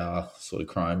movies as they are sort of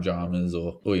crime dramas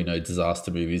or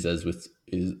disaster movies as with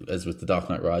the Dark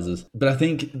Knight Rises. But I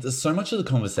think there's so much of the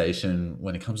conversation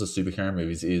when it comes to superhero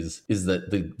movies is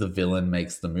that the villain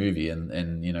makes the movie,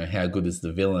 and how good is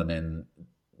the villain, and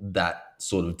that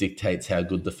sort of dictates how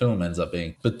good the film ends up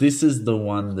being. But this is the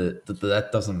one that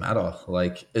doesn't matter.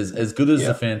 Like, as good as the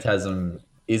Yeah. Phantasm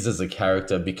is as a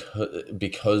character,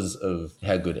 because of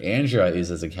how good Andrea is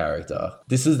as a character.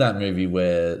 This is that movie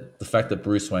where the fact that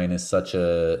Bruce Wayne is such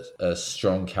a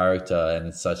strong character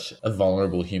and such a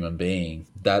vulnerable human being,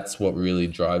 that's what really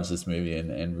drives this movie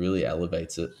and really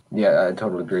elevates it. Yeah, I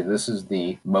totally agree. This is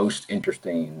the most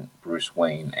interesting Bruce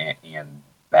Wayne and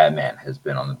Batman has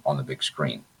been on the big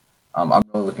screen. I'm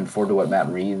really looking forward to what Matt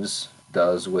Reeves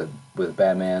does with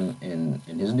Batman in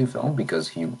his new film because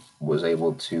he was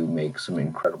able to make some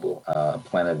incredible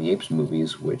Planet of the Apes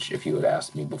movies. Which, if you had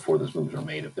asked me before those movies were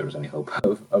made, if there was any hope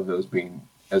of those being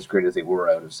as great as they were,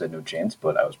 I would have said no chance.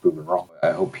 But I was proven wrong.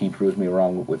 I hope he proves me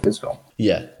wrong with his film.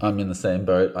 Yeah, I'm in the same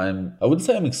boat. I wouldn't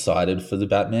say I'm excited for the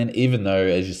Batman, even though,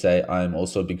 as you say, I'm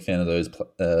also a big fan of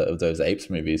those Apes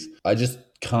movies. I just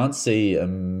can't see a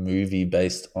movie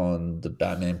based on the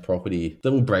Batman property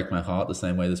that will break my heart the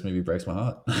same way this movie breaks my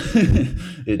heart. Yeah,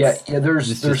 it's yeah.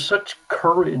 There's it's there's just such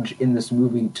courage in this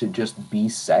movie to just be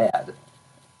sad.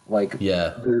 Like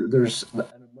yeah, there's an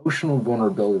emotional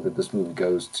vulnerability that this movie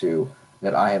goes to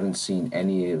that I haven't seen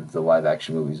any of the live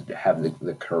action movies have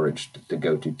the courage to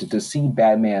go to see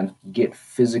Batman get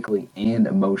physically and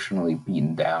emotionally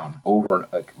beaten down over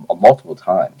like multiple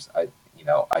times. I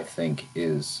think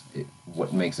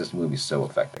what makes this movie so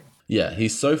affecting. yeah.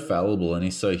 He's so fallible and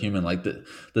he's so human. Like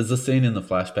there's a scene in the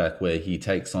flashback where he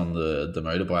takes on the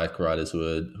motorbike riders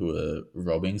who are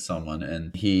robbing someone,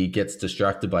 and he gets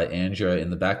distracted by Andrea in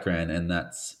the background, and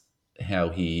that's how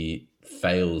he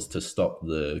fails to stop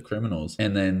the criminals.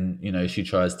 And then she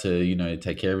tries to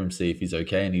take care of him, see if he's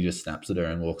okay, and he just snaps at her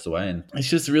and walks away. And it's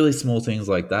just really small things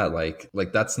like that.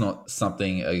 Like that's not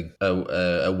something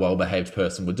a well behaved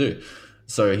person would do.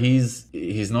 So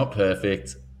he's not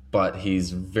perfect, but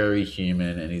he's very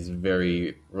human and he's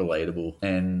very relatable.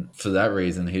 And for that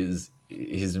reason, his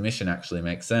mission actually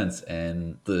makes sense,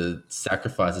 and the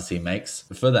sacrifices he makes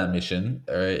for that mission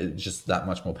are just that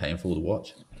much more painful to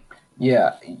watch.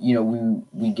 Yeah,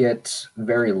 we get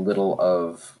very little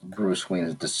of Bruce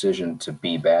Wayne's decision to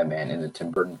be Batman in the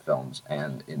Tim Burton films,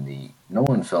 and in the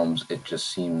Nolan films, it just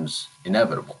seems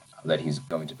inevitable that he's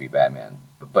going to be Batman.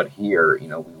 But here,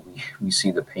 we we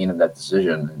see the pain of that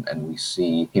decision, and we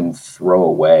see him throw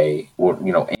away, or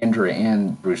Andrea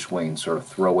and Bruce Wayne sort of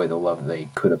throw away the love they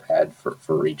could have had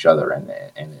for each other, and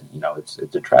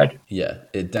it's a tragedy. Yeah,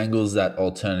 it dangles that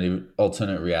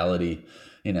alternate reality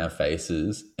in our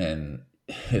faces, and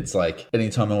it's like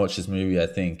anytime I watch this movie, I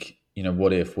think,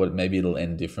 what maybe it'll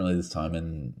end differently this time,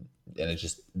 and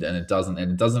it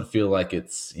doesn't feel like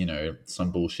it's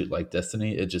some bullshit like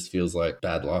destiny. It just feels like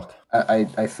bad luck.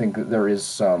 I think that there is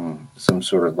some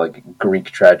sort of like Greek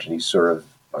tragedy sort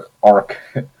of arc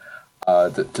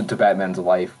to Batman's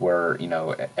life, where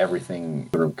everything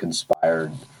sort of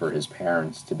conspired for his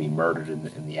parents to be murdered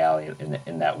in the alley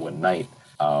in that one night.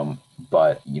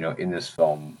 But in this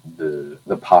film,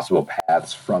 the possible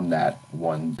paths from that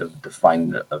one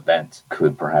defined event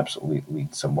could perhaps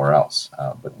lead somewhere else.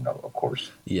 But of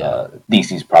course, Yeah.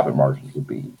 DC's profit margins would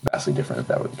be vastly different if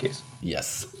that were the case.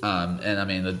 Yes. And I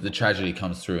mean, the tragedy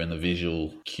comes through in the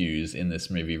visual cues in this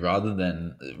movie rather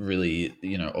than really,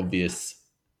 obvious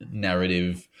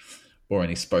narrative or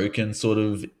any spoken sort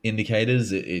of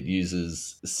indicators. It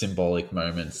uses symbolic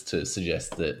moments to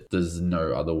suggest that there's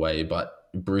no other way, but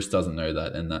Bruce doesn't know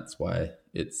that, and that's why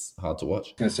it's hard to watch.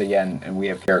 I was gonna say, yeah, and we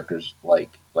have characters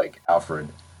like Alfred,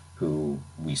 who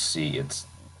we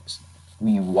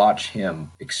watch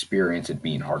him experience it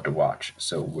being hard to watch.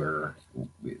 So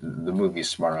the movie is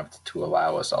smart enough to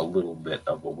allow us a little bit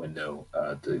of a window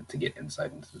to get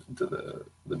insight into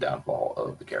the downfall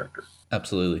of the character.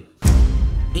 Absolutely.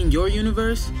 In your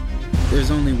universe,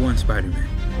 there's only one Spider-Man.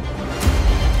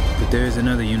 But there is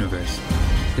another universe.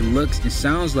 It looks and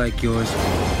sounds like yours,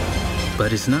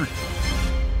 but it's not.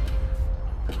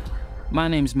 My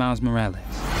name's Miles Morales.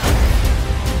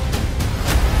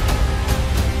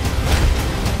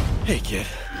 Hey, kid.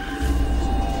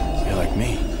 You're like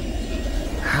me.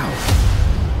 How?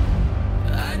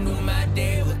 I knew my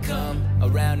day would come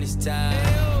around this time.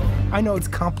 I know it's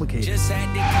complicated. Just had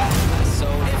to get my soul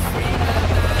and free my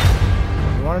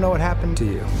mind. You want to know what happened to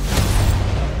you?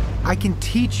 I can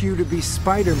teach you to be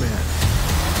Spider-Man.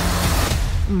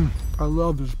 I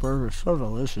love this burger. It's so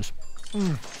delicious.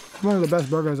 One of the best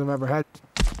burgers I've ever had.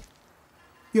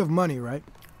 You have money, right?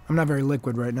 I'm not very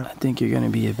liquid right now. I think you're gonna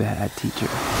be a bad teacher.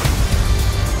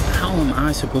 How am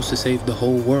I supposed to save the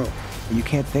whole world? You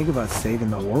can't think about saving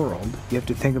the world. You have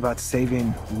to think about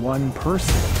saving one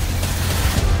person.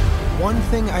 One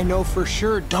thing I know for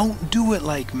sure, don't do it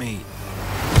like me.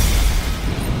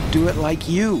 Do it like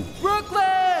you. Brooklyn!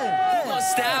 Who gonna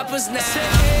stop us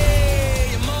now?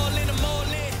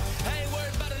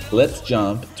 Let's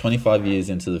jump 25 years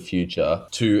into the future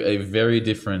to a very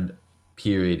different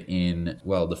period in,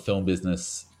 the film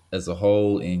business as a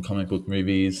whole, in comic book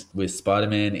movies, with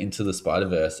Spider-Man Into the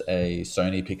Spider-Verse, a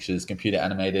Sony Pictures computer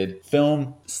animated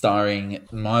film starring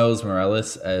Miles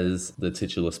Morales as the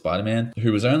titular Spider-Man,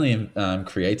 who was only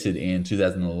created in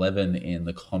 2011 in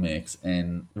the comics,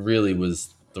 and really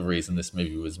was the reason this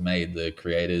movie was made. The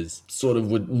creators sort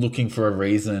of were looking for a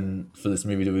reason for this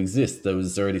movie to exist. There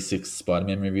was already 6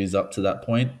 Spider-Man movies up to that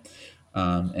point.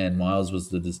 And Miles was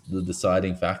the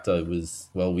deciding factor. It was,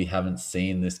 we haven't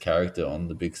seen this character on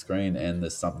the big screen, and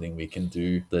there's something we can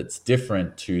do that's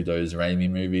different to those Raimi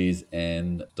movies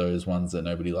and those ones that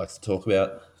nobody likes to talk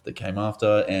about that came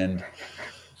after, and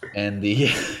the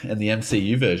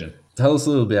MCU version. Tell us a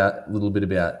little bit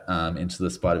about Into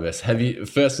the Spider-Verse. Have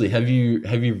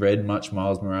you read much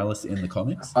Miles Morales in the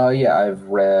comics? Yeah, I've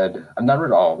not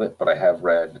read all of it, but I have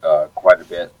read quite a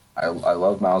bit. I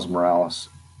love Miles Morales.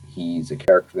 He's a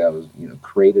character that was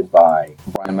created by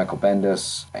Brian Michael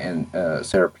Bendis and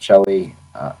Sarah Pichelli.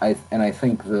 I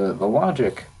think the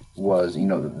logic was,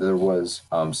 there was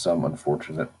some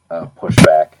unfortunate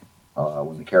pushback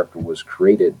when the character was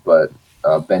created, but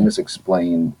Bendis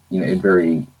explained, it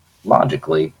very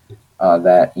logically,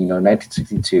 that in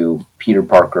 1962 Peter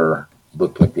Parker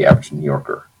looked like the average New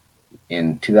Yorker.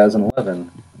 In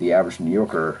 2011, the average New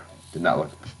Yorker did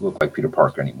not look like Peter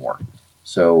Parker anymore.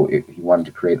 So he wanted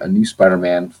to create a new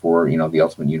Spider-Man for the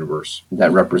Ultimate Universe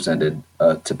that represented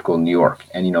typical New York,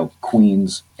 and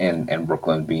Queens and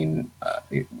Brooklyn being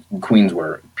Queens,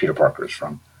 where Peter Parker is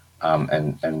from,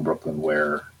 and Brooklyn,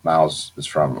 where Miles is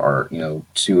from, are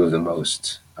two of the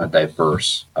most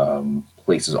diverse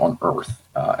places on Earth,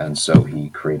 and so he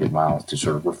created Miles to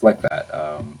sort of reflect that.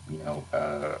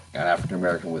 An African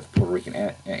American with Puerto Rican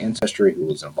ancestry who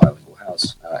lives in a bilingual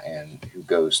house and who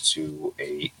goes to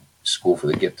a school for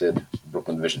the gifted,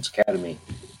 Brooklyn Visions Academy,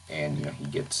 and he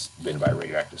gets bitten by a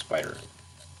radioactive spider.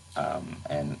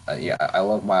 I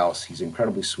love Miles. He's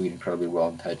incredibly sweet, incredibly well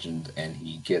intentioned, and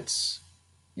he gets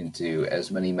into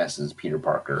as many messes as Peter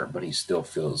Parker, but he still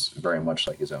feels very much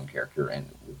like his own character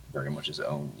and with very much his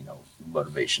own,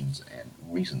 motivations and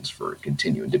reasons for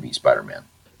continuing to be Spider-Man.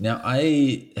 Now,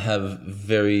 I have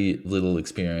very little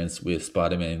experience with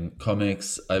Spider-Man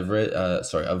comics. I've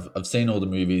seen all the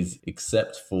movies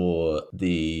except for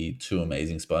the two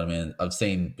Amazing Spider-Man. I've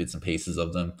seen bits and pieces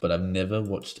of them, but I've never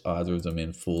watched either of them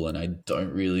in full, and I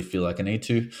don't really feel like I need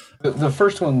to. The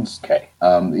first one's okay.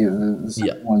 The Yeah,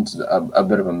 second one's a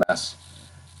bit of a mess.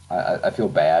 I feel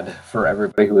bad for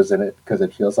everybody who was in it because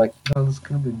it feels like, oh, this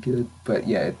could have been good, but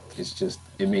yeah, it's just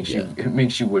it makes yeah.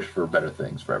 you wish for better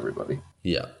things for everybody.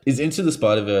 Yeah. Is Into the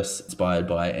Spider-Verse inspired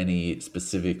by any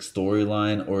specific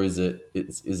storyline, or is it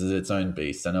its own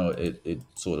beast? I know it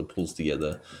sort of pulls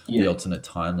together the Yeah, alternate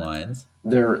timelines.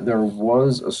 there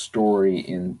was a story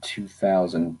in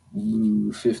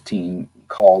 2015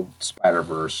 called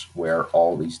Spider-Verse where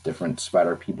all these different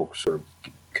Spider people sort of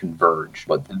converge,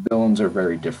 but the villains are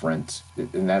very different.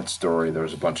 In that story, there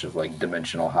was a bunch of like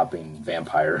dimensional hopping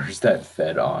vampires that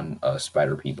fed on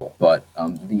Spider people. But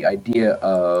the idea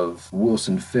of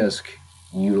Wilson Fisk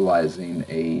utilizing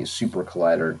a super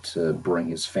collider to bring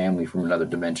his family from another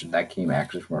dimension that came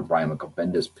actually from a Brian Michael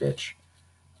Bendis pitch.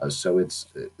 So it's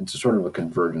a sort of a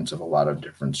convergence of a lot of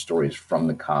different stories from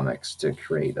the comics to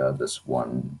create this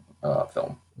one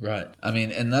film. Right. I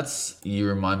mean, and you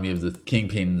remind me of the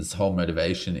Kingpin's whole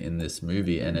motivation in this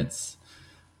movie, and it's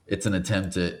an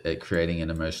attempt at creating an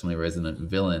emotionally resonant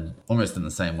villain, almost in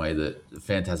the same way that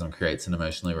Phantasm creates an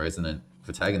emotionally resonant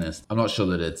protagonist. I'm not sure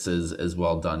that it's as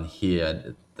well done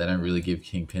here. They don't really give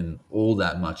Kingpin all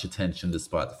that much attention,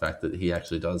 despite the fact that he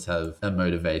actually does have a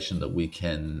motivation that we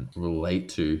can relate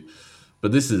to.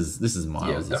 But this is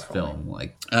Miles' film.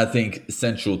 Like, I think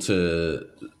central to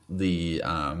the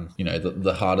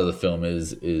the heart of the film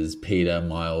is Peter,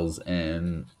 Miles,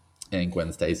 and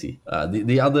Gwen Stacy.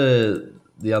 The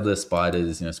other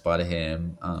spiders, Spider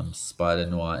Ham, Spider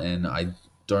Noir, and I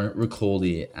don't recall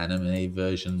the anime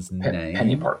version's name.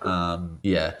 Penny Parker.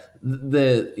 Yeah,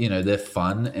 they're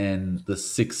fun, and the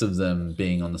six of them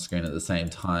being on the screen at the same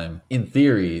time, in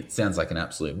theory, it sounds like an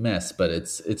absolute mess, but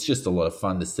it's just a lot of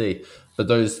fun to see. But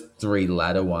those three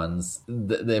latter ones,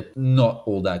 they're not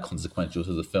all that consequential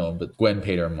to the film. But Gwen,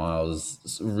 Peter, and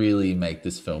Miles really make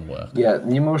this film work. Yeah,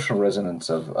 the emotional resonance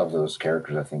of those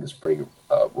characters, I think, is pretty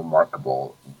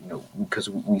remarkable. Because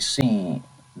we see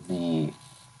the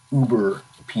Uber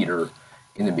Peter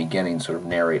in the beginning sort of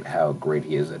narrate how great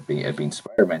he is at being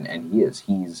Spider-Man, and he is.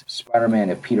 He's Spider-Man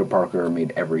if Peter Parker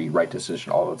made every right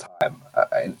decision all the time.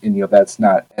 And that's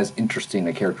not as interesting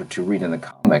a character to read in the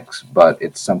comics, but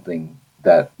it's something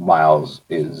that Miles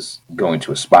is going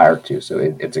to aspire to. So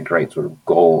it's a great sort of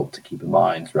goal to keep in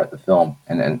mind throughout the film,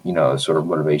 and then sort of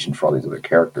motivation for all these other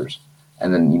characters.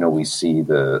 And then we see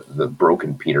the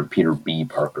broken Peter B.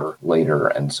 Parker later,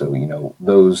 and so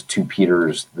those two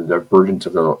Peters, the versions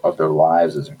of their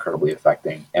lives is incredibly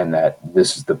affecting, and that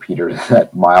this is the Peter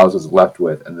that Miles is left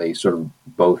with, and they sort of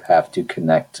both have to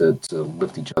connect to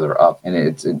lift each other up, and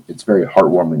it's very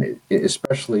heartwarming,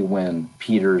 especially when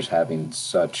Peter's having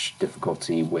such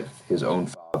difficulty with his own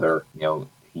father.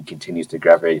 He continues to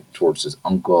gravitate towards his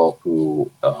uncle,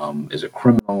 who is a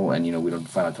criminal, and we don't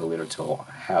find out till later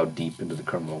how deep into the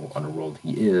criminal underworld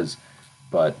he is.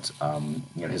 But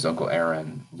his uncle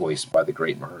Aaron, voiced by the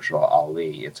great Mahershala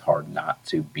Ali, it's hard not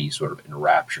to be sort of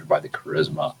enraptured by the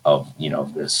charisma of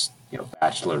this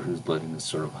bachelor who's living this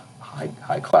sort of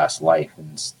high class life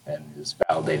and is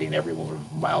validating every one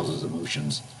of Miles's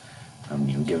emotions.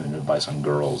 Giving advice on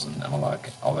girls and all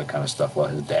that kind of stuff, while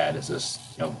his dad is this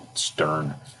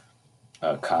stern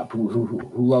cop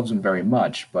who loves him very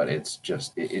much. But it's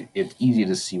just it's easy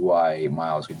to see why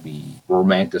Miles could be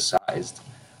romanticized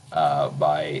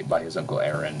by his uncle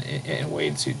Aaron in a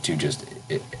way to just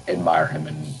admire him,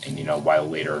 and while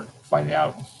later finding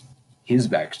out his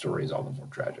backstory is all the more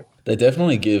tragic. They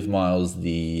definitely give Miles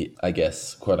the, I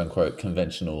guess, quote unquote,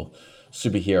 conventional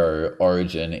superhero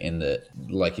origin, in that,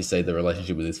 like you say, the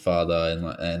relationship with his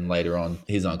father, and later on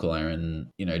his uncle Aaron,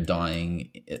 dying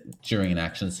during an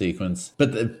action sequence.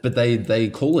 But they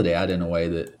call it out in a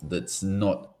way that's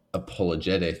not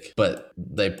apologetic, but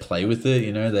they play with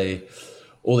it.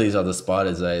 All these other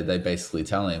spiders, they basically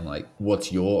tell him, like,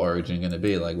 what's your origin going to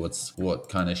be? Like, what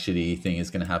kind of shitty thing is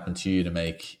going to happen to you to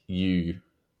make you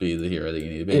be the hero that you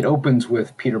need to be? It opens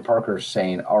with Peter Parker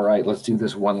saying, all right, let's do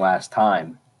this one last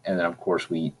time. And then, of course,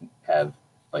 we have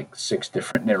like 6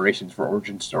 different narrations for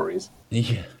origin stories.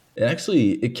 Yeah.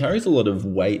 It carries a lot of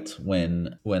weight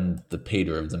when the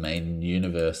Peter of the main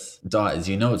universe dies.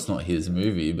 You know it's not his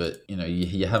movie, but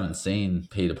you haven't seen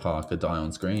Peter Parker die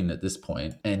on screen at this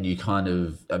point, and you kind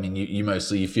of, I mean, you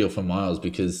mostly you feel for Miles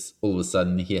because all of a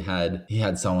sudden he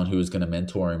had someone who was going to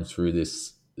mentor him through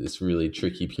this really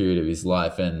tricky period of his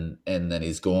life, and then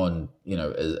he's gone,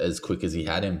 as quick as he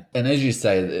had him. And as you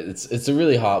say, it's a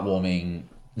really heartwarming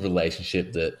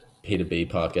relationship that Peter B.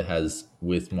 Parker has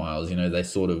with Miles.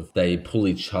 They pull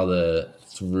each other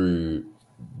through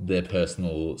their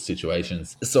personal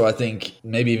situations. So I think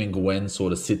maybe even Gwen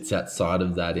sort of sits outside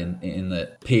of that in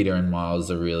that Peter and Miles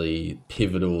are really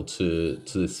pivotal to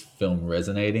this film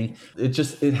resonating. It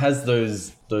has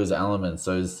those elements,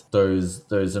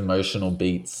 those emotional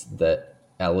beats that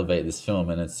elevate this film,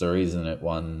 and it's the reason it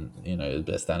won the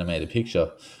best animated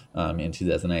picture in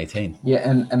 2018. Yeah,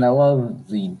 and I love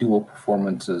the dual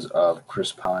performances of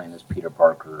Chris Pine as Peter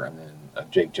Parker and then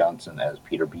Jake Johnson as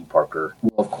Peter B. Parker.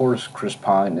 Well, of course, Chris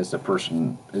Pine is the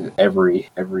person every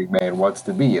man wants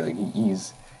to be. Like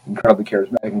he's incredibly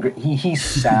charismatic and great. He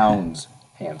sounds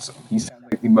handsome. He sounds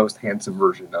like the most handsome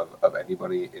version of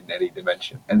anybody in any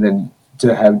dimension. And then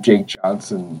to have Jake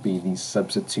Johnson be the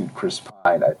substitute Chris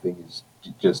Pine, I think is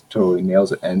just totally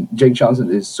nails it. And Jake Johnson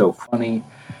is so funny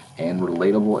and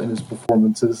relatable in his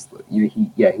performances.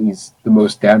 He's the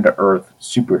most down-to-earth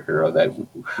superhero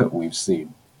that we've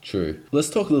seen. True.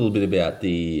 Let's talk a little bit about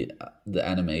the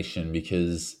animation,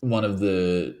 because one of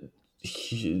the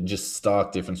just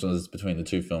stark differences between the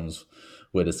two films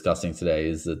we're discussing today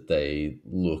is that they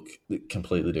look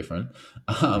completely different.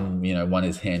 One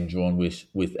is hand-drawn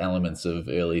with elements of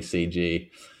early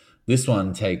CG. This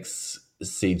one takes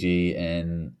CG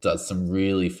and does some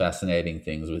really fascinating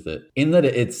things with it, in that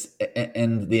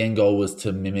and the end goal was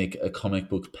to mimic a comic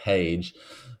book page,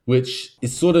 which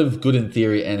is sort of good in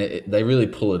theory, and they really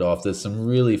pull it off. There's some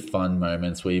really fun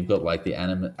moments where you've got like the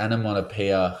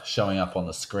onomatopoeia showing up on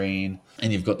the screen,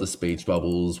 and you've got the speech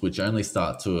bubbles, which only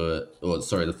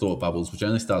the thought bubbles, which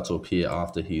only start to appear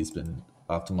after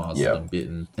Miles has been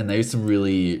bitten. And they use some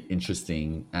really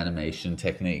interesting animation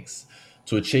techniques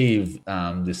to achieve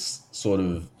this sort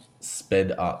of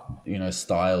sped up,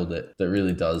 style that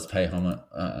really does pay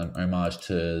homage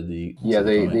to the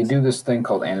they do this thing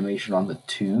called animation on the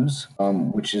twos,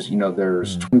 which is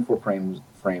there's 24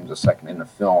 frames a second in a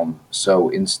film. So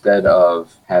instead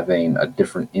of having a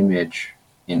different image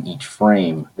in each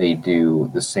frame, they do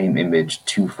the same image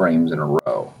 2 frames in a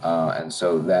row, and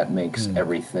so that makes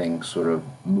everything sort of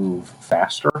move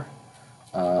faster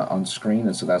on screen,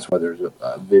 and so that's why there's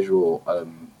a visual,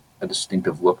 a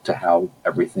distinctive look to how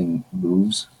everything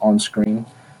moves on screen.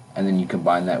 And then you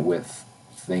combine that with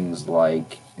things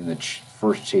like in the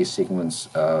first chase sequence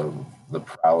of the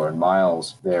Prowler and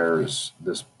Miles, there's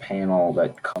this panel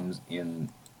that comes in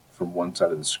from one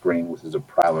side of the screen, which is a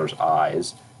Prowler's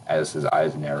eyes, as his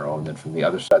eyes narrow, and then from the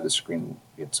other side of the screen,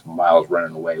 it's Miles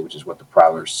running away, which is what the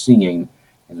Prowler's seeing.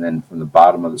 And then from the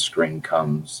bottom of the screen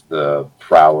comes the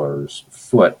Prowler's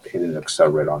foot hitting the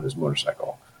accelerator on his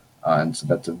motorcycle. And so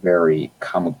that's a very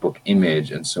comic book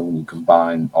image. And so when you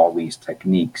combine all these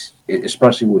techniques,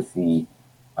 especially with the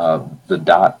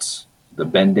dots, the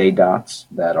Ben-Day dots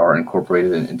that are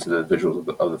incorporated into the visuals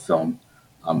of the film,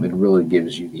 it really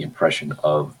gives you the impression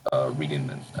of reading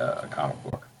a comic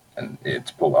book. And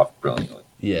it's pulled off brilliantly.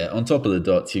 Yeah, on top of the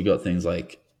dots, you've got things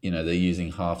like, they're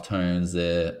using halftones,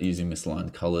 they're using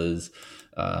misaligned colors,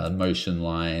 motion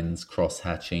lines,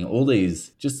 cross-hatching, all these,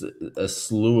 just a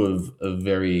slew of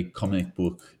very comic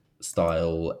book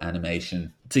style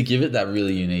animation to give it that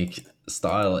really unique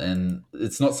style. And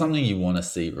it's not something you want to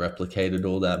see replicated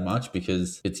all that much,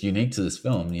 because it's unique to this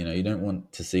film. You don't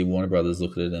want to see Warner Brothers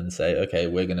look at it and say, okay,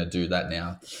 we're going to do that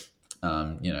now.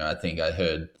 I think I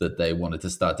heard that they wanted to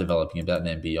start developing a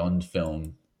Batman Beyond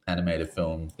animated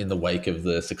film in the wake of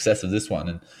the success of this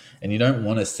one, and you don't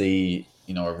want to see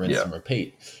a rinse and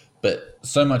repeat. But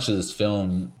so much of this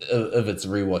film, of its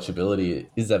rewatchability,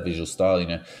 is that visual style.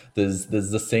 There's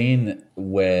the scene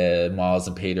where Miles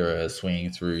and Peter are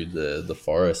swinging through the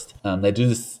forest. They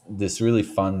do this really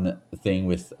fun thing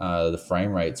with the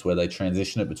frame rates, where they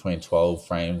transition it between 12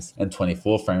 frames and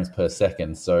 24 frames per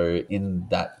second. So in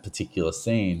that particular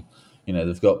scene,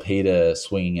 they've got Peter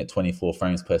swinging at 24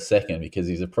 frames per second because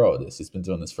he's a pro at this. He's been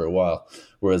doing this for a while.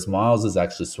 Whereas Miles is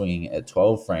actually swinging at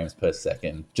 12 frames per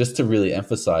second, just to really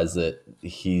emphasize that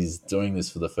he's doing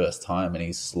this for the first time, and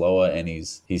he's slower, and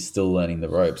he's still learning the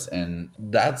ropes. And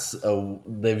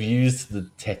they've used the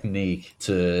technique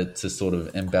to sort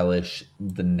of embellish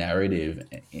the narrative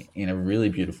in a really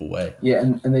beautiful way. Yeah,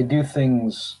 and they do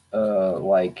things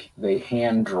like they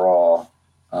hand draw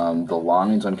the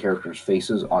lines on characters'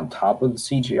 faces on top of the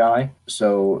CGI.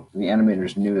 So the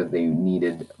animators knew that they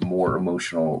needed more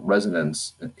emotional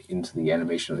resonance into the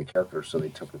animation of the characters, so they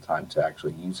took the time to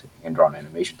actually use hand-drawn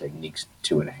animation techniques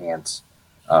to enhance,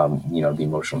 the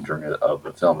emotional journey of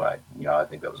the film. I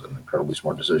think that was an incredibly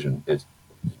smart decision,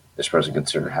 especially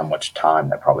considering how much time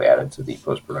that probably added to the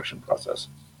post-production process.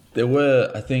 There were,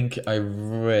 I think I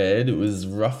read, it was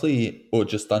roughly or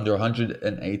just under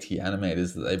 180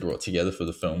 animators that they brought together for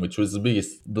the film, which was the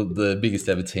biggest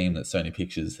ever team that Sony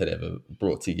Pictures had ever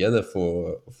brought together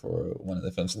for one of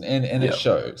their films. And it Yeah.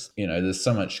 shows, there's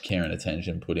so much care and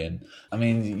attention put in. I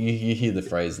mean, you hear the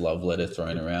phrase love letter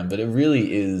thrown around, but it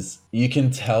really is, you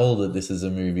can tell that this is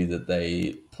a movie that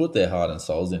they put their heart and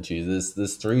souls into.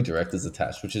 There's three directors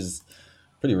attached, which is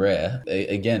pretty rare.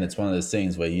 Again, it's one of those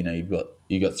things where you've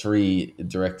got three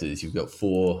directors, you've got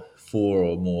four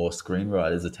or more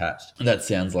screenwriters attached. That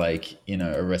sounds like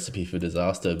a recipe for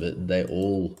disaster, but they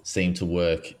all seem to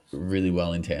work really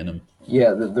well in tandem.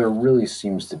 Yeah, there really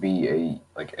seems to be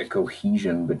a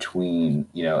cohesion between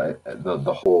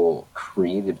the whole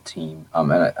creative team,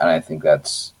 and I think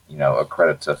that's a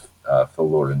credit to Phil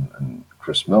Lord and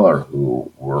Chris Miller,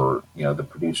 who were the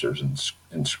producers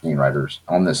and screenwriters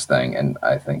on this thing, and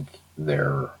I think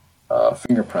their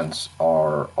fingerprints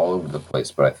are all over the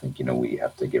place. But I think we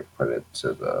have to give credit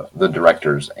to the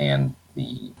directors and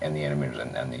the animators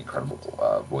and the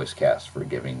incredible voice cast for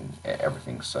giving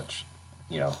everything such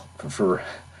for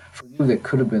a movie that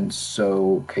could have been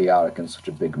so chaotic and such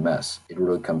a big mess. It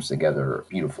really comes together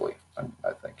beautifully,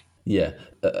 I think. Yeah,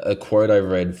 a quote I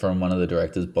read from one of the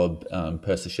directors, Bob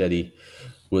Persichetti,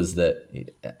 was that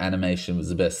animation was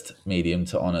the best medium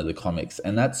to honor the comics.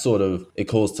 And that it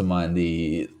calls to mind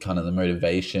the kind of the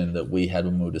motivation that we had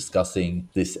when we were discussing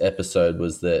this episode,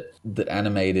 was that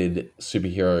animated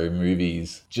superhero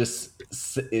movies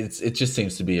it just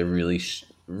seems to be a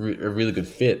really good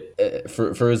fit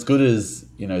for as good as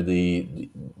the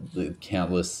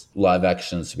countless live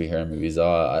action superhero movies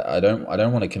are. I don't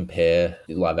want to compare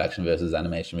live action versus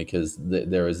animation, because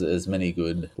there is as many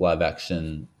good live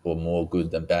action, or more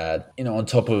good than bad, on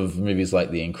top of movies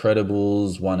like The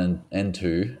Incredibles 1 and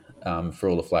 2. For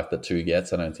all the flack that 2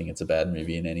 gets, I don't think it's a bad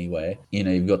movie in any way.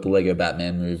 You've got the Lego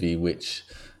Batman movie, which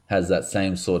has that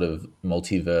same sort of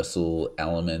multiversal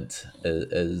element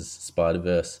as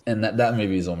Spider-Verse. And that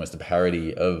movie is almost a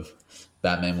parody of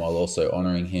Batman while also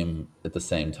honoring him at the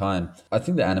same time. I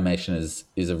think the animation is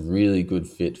a really good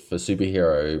fit for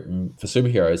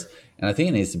superheroes, and I think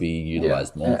it needs to be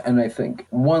utilized more. And I think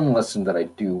one lesson that I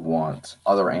do want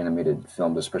other animated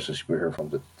films, especially superhero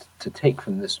films, to take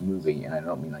from this movie, and I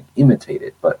don't mean like imitate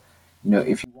it, but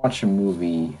if you watch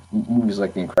movies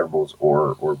like The Incredibles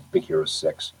or Big Hero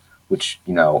 6, which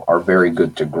are very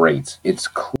good to great, it's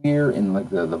clear in like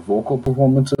the vocal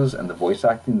performances and the voice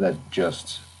acting that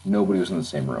just nobody was in the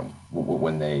same room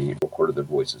when they recorded their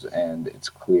voices, and it's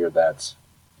clear that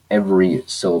every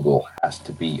syllable has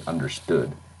to be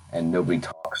understood, and nobody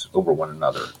talks over one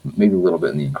another. Maybe a little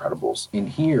bit in The Incredibles. In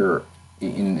here,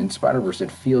 in Spider-Verse,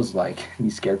 it feels like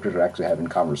these characters are actually having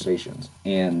conversations.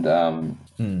 And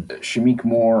Shamik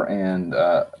Moore and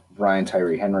Brian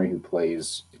Tyree Henry, who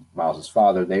plays Miles'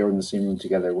 father, they were in the same room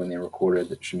together when they recorded.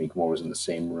 Shamik Moore was in the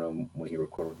same room when he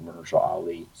recorded with Mahershala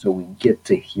Ali. So we get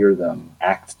to hear them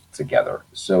act together.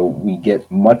 So we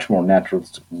get much more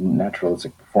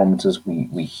naturalistic performances.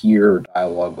 We hear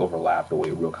dialogue overlap the way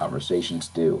real conversations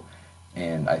do.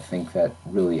 And I think that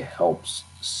really helps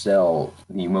sell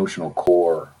the emotional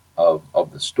core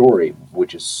of the story,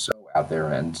 which is so out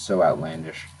there and so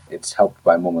outlandish. It's helped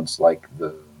by moments like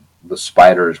the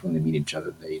spiders, when they meet each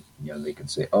other, they can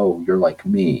say, "Oh, you're like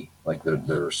me." Like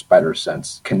their spider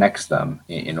sense connects them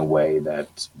in a way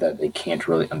that they can't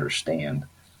really understand.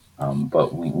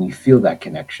 But we feel that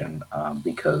connection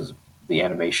because the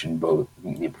animation, both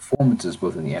the performances,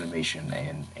 both in the animation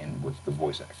and with the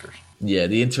voice actors. Yeah,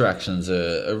 the interactions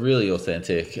are really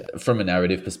authentic. From a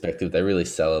narrative perspective, they really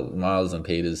sell it. Miles and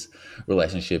Peter's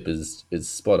relationship is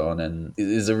spot on, and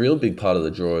is a real big part of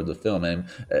the draw of the film. And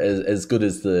as good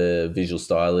as the visual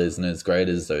style is, and as great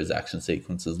as those action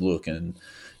sequences look, and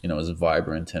as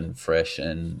vibrant and fresh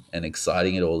and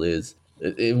exciting it all is,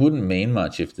 it wouldn't mean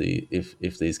much if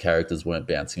these characters weren't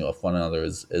bouncing off one another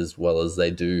as well as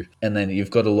they do. And then you've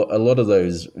got a lot of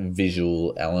those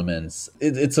visual elements.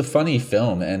 It's a funny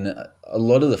film, and a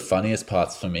lot of the funniest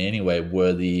parts for me anyway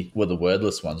were the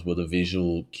wordless ones, were the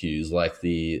visual cues, like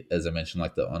as I mentioned,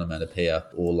 like the onomatopoeia,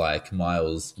 or like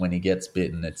Miles when he gets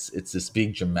bitten. It's this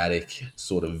big dramatic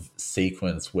sort of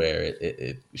sequence where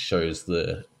it shows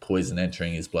the poison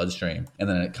entering his bloodstream. And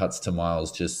then it cuts to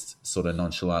Miles just sort of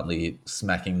nonchalantly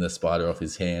smacking the spider off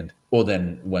his hand. Or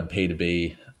then when Peter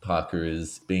B. Parker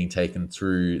is being taken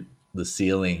through the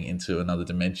ceiling into another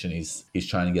dimension, he's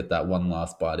trying to get that one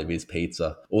last bite of his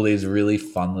pizza. All these really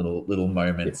fun little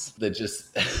moments that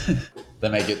just they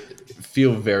make it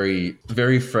feel very,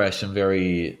 very fresh and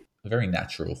very, very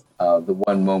natural. The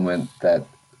one moment that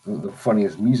the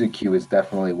funniest music cue is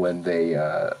definitely when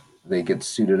they get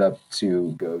suited up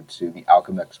to go to the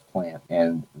Alchemex plant,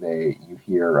 and you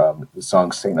hear the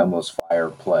song "Saint Elmo's Fire"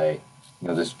 play.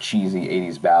 This cheesy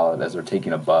 '80s ballad as they're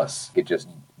taking a bus. It just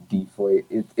deflate.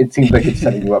 It seems like it's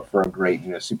setting you up for a great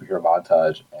superhero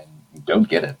montage, and you don't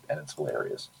get it, and it's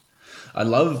hilarious. I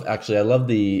love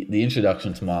the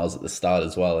introduction to Miles at the start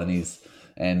as well,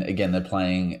 and again they're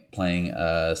playing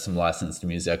some licensed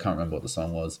music. I can't remember what the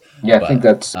song was. Yeah, I think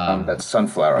that's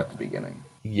Sunflower at the beginning.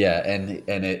 Yeah, and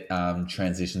it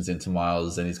transitions into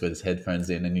Miles, and he's got his headphones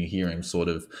in, and you hear him sort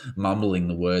of mumbling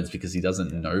the words because he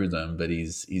doesn't know them, but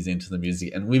he's into the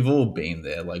music. And we've all been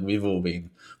there, like we've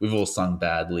all sung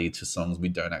badly to songs we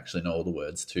don't actually know all the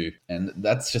words to, and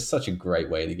that's just such a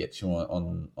great way to get you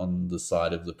on the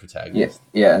side of the protagonist.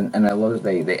 Yeah, and I love that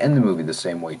they end the movie the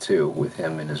same way too, with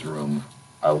him in his room,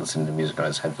 listening to music on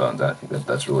his headphones. I think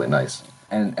that's really nice.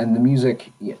 And the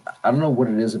music, I don't know what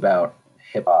it is about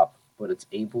hip hop, but it's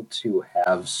able to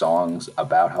have songs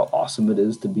about how awesome it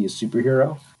is to be a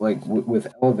superhero. Like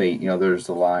with Elevate, there's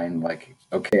the line like,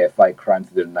 "Okay, I fight crime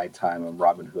through the nighttime. I'm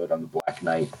Robin Hood. I'm the Black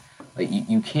Knight." Like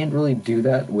you can't really do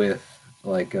that with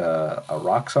like a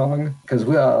rock song because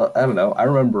I don't know. I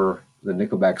remember the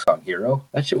Nickelback song "Hero."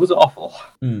 That shit was awful.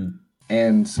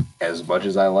 And as much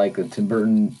as I like the Tim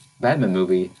Burton Batman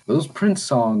movie, those Prince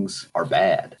songs are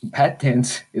bad. Pat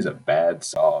Dance is a bad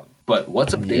song. But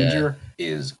What's Up Danger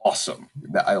is awesome.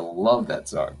 I love that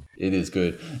song. It is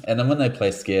good. And then when they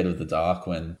play Scared of the Dark,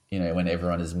 when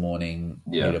everyone is mourning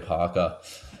Peter Parker,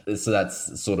 so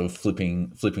that's sort of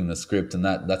flipping the script, and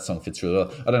that song fits really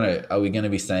well. I don't know, are we going to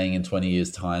be saying in 20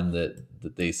 years' time that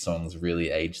these songs really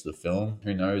age the film?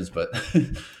 Who knows? But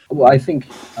well, I think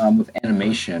with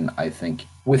animation, I think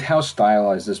with how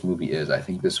stylized this movie is, I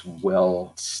think this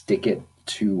will stick it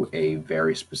to a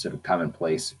very specific time and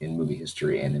place in movie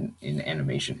history and in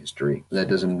animation history. That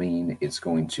doesn't mean it's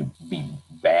going to be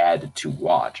bad to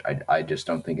watch. I just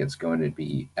don't think it's going to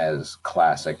be as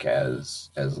classic as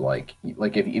like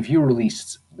if you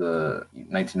released the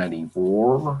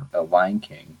 1994 Lion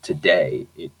King today,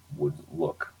 it would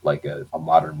look like a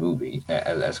modern movie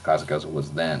as classic as it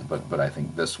was then. But I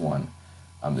think this one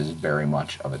is very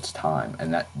much of its time,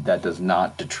 and that does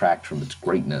not detract from its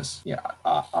greatness.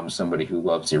 I'm somebody who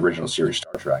loves the original series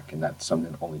Star Trek, and that's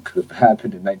something that only could have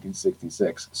happened in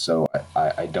 1966. So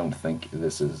I don't think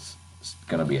this is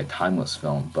going to be a timeless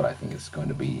film, but I think it's going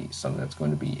to be something that's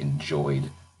going to be enjoyed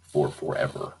for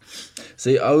forever.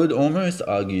 See, I would almost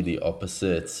argue the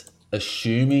opposite,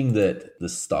 assuming that the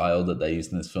style that they use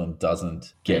in this film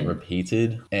doesn't get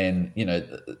repeated. And,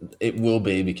 it will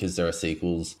be because there are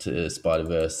sequels to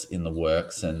Spider-Verse in the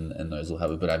works, and those will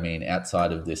have it. But I mean,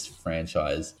 outside of this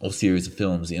franchise or series of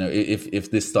films, if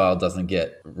this style doesn't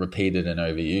get repeated and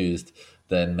overused,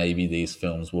 then maybe these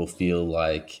films will feel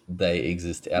like they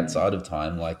exist outside of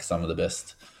time, like some of the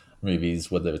best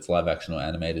movies, whether it's live action or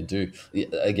animated, do.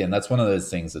 Again, that's one of those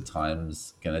things that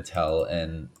time's going to tell,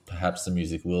 and perhaps the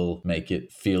music will make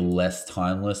it feel less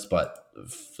timeless, but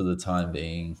for the time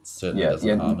being, certainly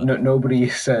doesn't harm it. Nobody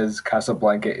says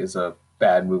Casablanca is a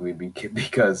bad movie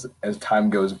because as time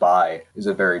goes by is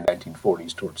a very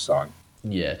 1940s torch song.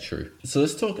 Yeah, true. So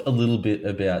let's talk a little bit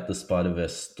about the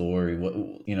Spider-Verse story.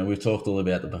 We've talked all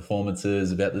about the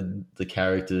performances, about the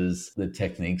characters, the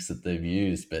techniques that they've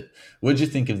used, but what did you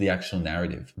think of the actual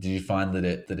narrative? Did you find that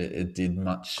it did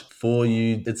much for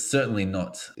you? It's certainly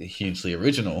not hugely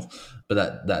original,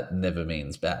 but that never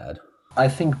means bad. I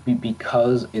think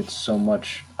because it's so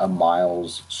much a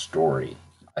Miles story,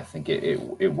 I think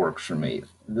it works for me.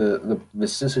 The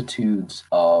vicissitudes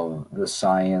of the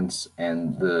science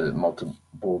and the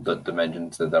multiple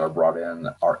dimensions that are brought in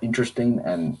are interesting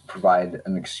and provide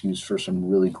an excuse for some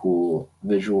really cool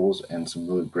visuals and some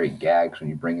really great gags when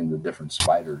you bring in the different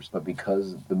spiders. But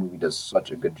because the movie does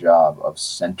such a good job of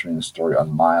centering the story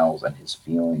on Miles and his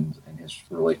feelings and his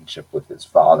relationship with his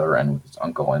father and with his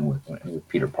uncle and with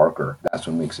Peter Parker, that's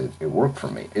what makes it work for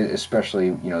me.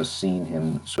 Especially, seeing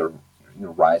him sort of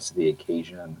rise to the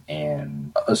occasion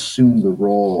and assume the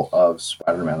role of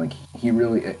Spider-Man. Like he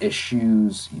really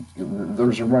eschews.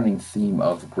 There's a running theme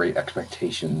of great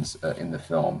expectations in the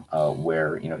film,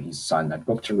 where he's assigned that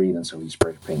book to read, and so he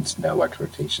spray paints no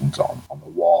expectations on the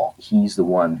wall. He's the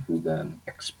one who then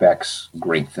expects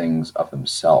great things of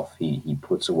himself. He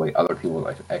puts away other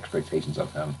people's expectations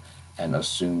of him and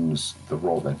assumes the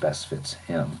role that best fits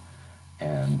him.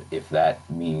 And if that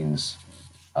means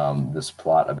this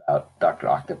plot about Dr.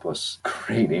 Octopus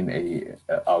creating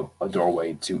a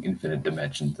doorway to infinite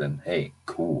dimensions, then hey,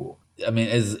 cool. I mean,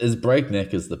 as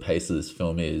breakneck as the pace of this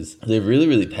film is, they're really,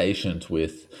 really patient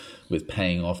with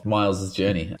paying off Miles'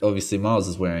 journey. Obviously, Miles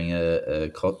is wearing a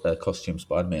costume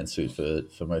Spider-Man suit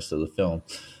for most of the film.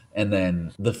 And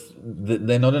then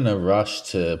they're not in a rush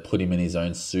to put him in his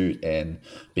own suit. And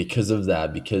because of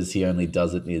that, because he only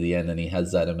does it near the end and he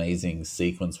has that amazing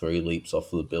sequence where he leaps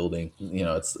off of the building,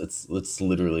 it's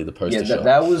literally the poster shot.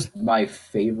 That was my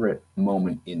favorite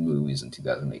moment in movies in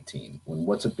 2018. When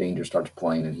What's Up Danger starts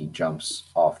playing and he jumps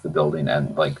off the building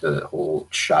and like the whole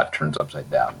shot turns upside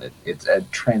down. It's a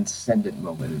transcendent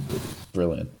moment in movies.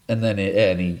 Brilliant. And then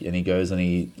he goes and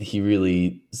he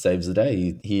really saves the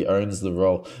day. He owns the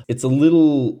role. It's a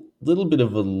little bit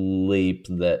of a leap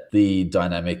that the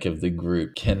dynamic of the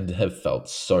group can have felt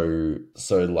so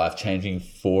life-changing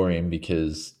for him,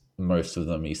 because most of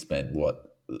them he spent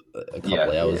a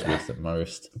couple hours with at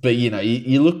most. But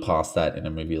you look past that in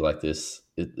a movie like this.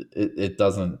 It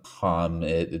doesn't harm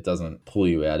it. It doesn't pull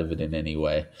you out of it in any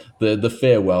way. The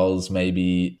farewells,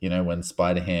 maybe, when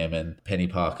Spider-Ham and Penny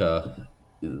Parker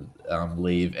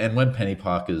leave, and when Penny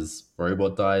Parker's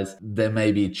robot dies, they're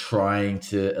maybe trying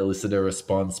to elicit a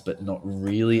response but not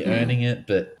really earning it.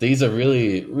 But these are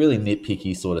really, really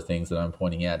nitpicky sort of things that I'm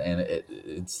pointing out, and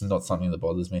it's not something that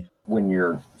bothers me. When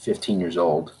you're 15 years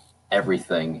old,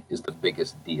 everything is the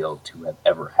biggest deal to have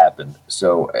ever happened.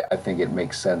 So I think it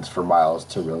makes sense for Miles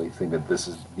to really think that this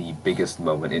is the biggest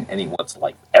moment in anyone's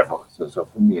life ever. So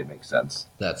for me, it makes sense.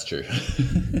 That's true.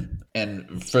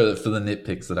 And for the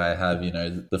nitpicks that I have,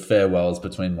 the farewells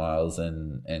between Miles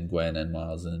and Gwen, and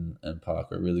Miles and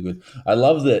Parker are really good. I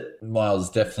love that Miles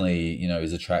definitely,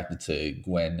 is attracted to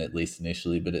Gwen, at least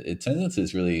initially, but it turns into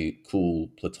this really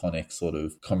cool platonic sort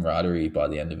of camaraderie by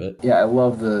the end of it. Yeah, I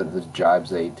love the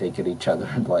jibes they take at each other,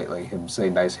 like him say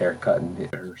nice haircut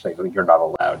and her say, you're not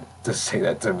allowed to say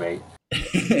that to me.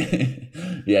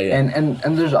 Yeah.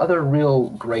 And there's other real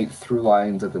great through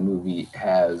lines that the movie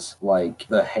has, like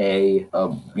the hay,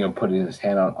 putting his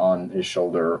hand on his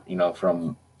shoulder,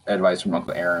 from advice from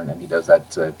Uncle Aaron, and he does that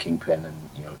to Kingpin and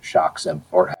shocks him,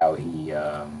 or how he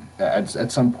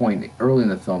at some point early in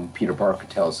the film, Peter Parker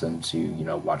tells him to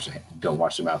don't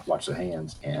watch the mouth, watch the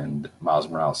hands, and Miles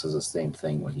Morales says the same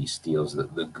thing when he steals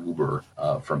the goober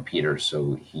from Peter,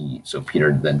 so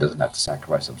Peter then doesn't have to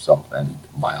sacrifice himself, and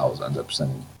Miles ends up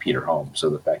sending Peter home. So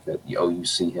the fact that you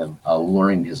see him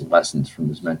learning his lessons from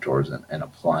his mentors and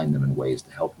applying them in ways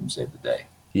to help him save the day.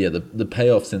 Yeah, the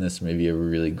payoffs in this movie are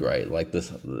really great. Like the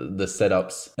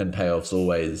setups and payoffs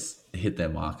always hit their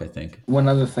mark, I think. One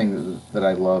other thing that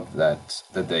I love that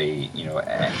they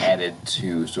added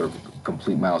to sort of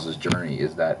complete Miles' journey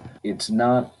is that it's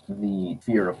not the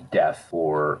fear of death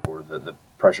or the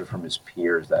pressure from his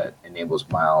peers that enables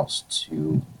Miles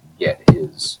to get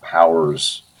his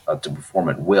powers to perform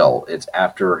at will. It's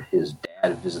after his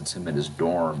dad visits him in his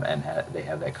dorm and they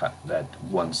have that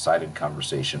one-sided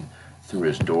conversation through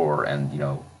his door, and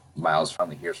Miles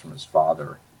finally hears from his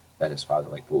father that his father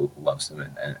loves him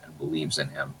and believes in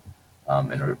him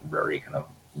in a very kind of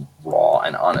raw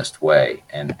and honest way.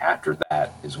 And after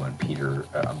that is when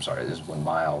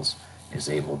Miles is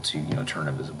able to turn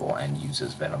invisible and use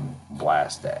his Venom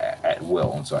blast at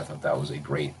will. And so I thought that was a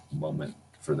great moment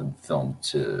for the film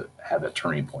to have a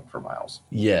turning point for Miles.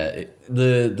 Yeah,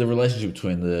 the relationship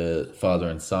between the father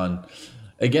and son,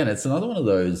 again, it's another one of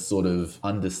those sort of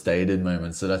understated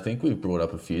moments that I think we've brought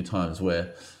up a few times,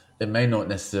 where it may not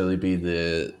necessarily be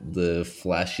the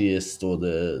flashiest or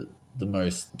the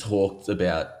most talked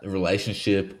about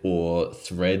relationship or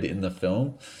thread in the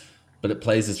film, but it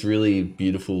plays this really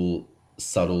beautiful,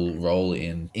 subtle role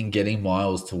in getting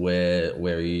Miles to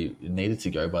where he needed to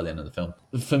go by the end of the film.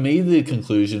 For me, the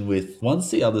conclusion with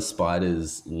once the other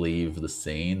spiders leave the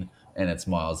scene and it's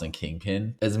Miles and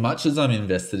Kingpin, as much as I'm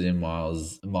invested in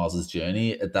Miles's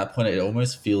journey, at that point it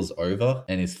almost feels over,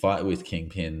 and his fight with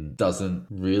Kingpin doesn't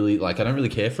really, I don't really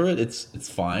care for it. It's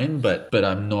fine, but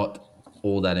I'm not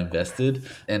all that invested.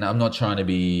 And I'm not trying to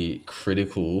be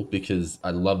critical because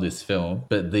I love this film,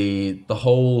 but the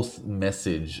whole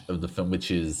message of the film,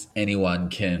 which is anyone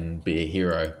can be a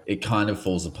hero, it kind of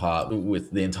falls apart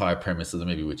with the entire premise of the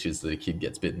movie, which is the kid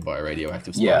gets bitten by a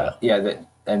radioactive Yeah, spider. yeah.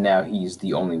 And now he's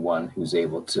the only one who's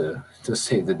able to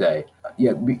save the day.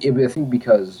 Yeah, I think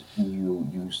because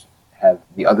you have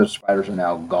the other spiders are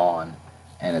now gone,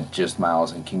 and it's just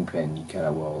Miles and Kingpin. You kind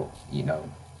of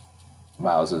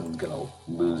Miles isn't gonna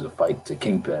lose a fight to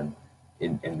Kingpin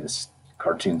in this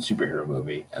cartoon superhero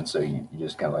movie, and so you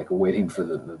just kind of like waiting for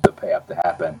the payoff to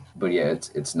happen. But yeah,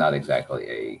 it's not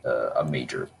exactly a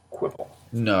major quibble.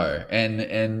 No,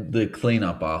 and the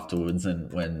cleanup afterwards,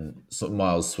 and when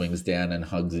Miles swings down and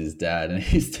hugs his dad, and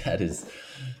his dad is,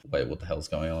 wait, what the hell's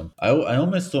going on? I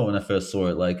almost thought when I first saw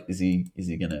it, like, is he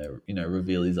gonna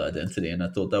reveal his identity? And I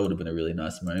thought that would have been a really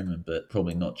nice moment, but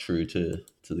probably not true to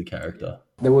the character.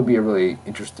 That would be a really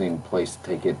interesting place to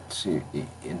take it to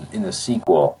in the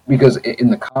sequel, because in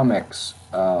the comics,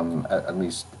 at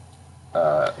least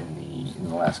in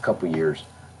the last couple of years,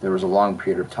 there was a long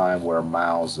period of time where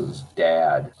Miles's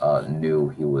dad knew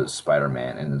he was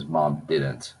Spider-Man and his mom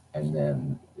didn't, and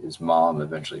then his mom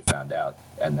eventually found out,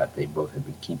 and that they both had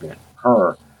been keeping it from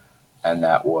her, and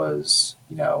that was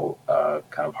kind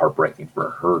of heartbreaking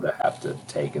for her to have to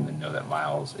take, and then know that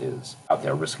Miles is out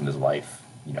there risking his life,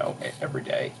 every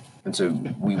day. And so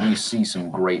we see some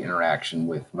great interaction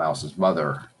with Mouse's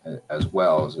mother as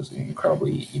well as this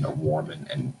incredibly warm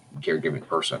and caregiving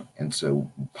person. And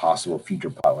so possible future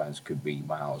plotlines could be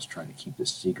Miles trying to keep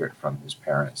this secret from his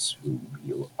parents, who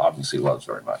he obviously loves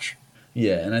very much.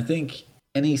 Yeah, and I think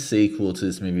any sequel to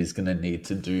this movie is going to need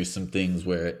to do some things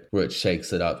where it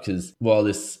shakes it up, because while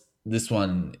this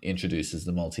one introduces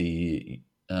the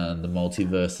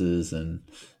multiverses and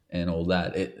all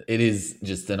that, it is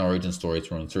just an origin story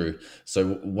through and through.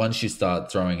 So once you start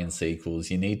throwing in sequels,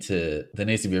 there needs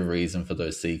to be a reason for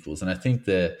those sequels. And I think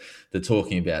they're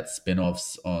talking about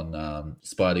spin-offs on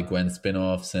Spider-Gwen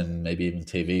spin-offs and maybe even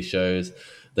TV shows.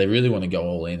 They really want to go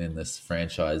all in this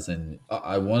franchise, and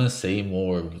I want to see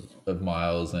more of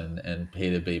Miles and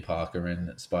Peter B. Parker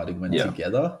and Spider-Gwen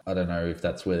together. I don't know if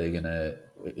that's where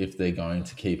if they're going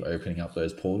to keep opening up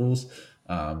those portals,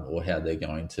 or how they're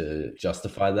going to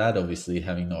justify that. Obviously,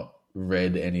 having not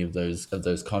read any of those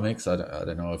comics, I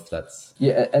don't know if that's...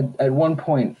 Yeah, at one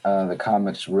point, the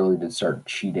comics really did start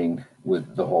cheating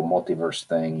with the whole multiverse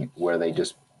thing, where they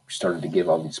just started to give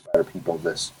all these spider people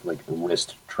this like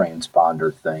wrist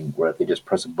transponder thing, where if they just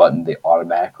press a button, they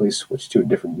automatically switch to a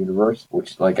different universe.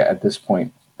 Which, like, at that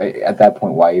point,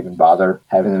 why even bother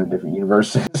having them in different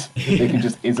universes? They can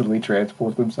just easily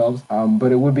transport themselves.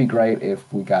 But it would be great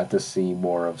if we got to see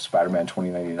more of Spider-Man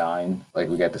 2099, like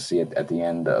we got to see it at the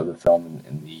end of the film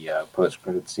in the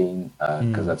post-credit scene,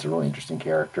 because that's a really interesting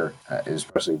character,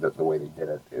 especially the way they did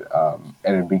it. And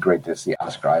it'd be great to see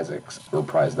Oscar Isaacs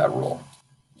reprise that role.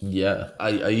 Yeah.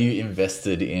 Are you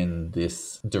invested in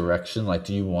this direction? Like,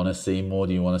 do you want to see more?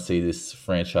 Do you want to see this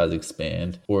franchise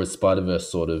expand? Or is Spider-Verse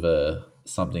sort of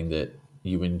something that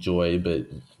you enjoy, but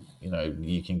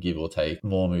you can give or take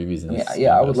more movies in this Yeah,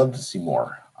 universe? I would love to see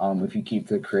more. If you keep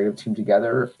the creative team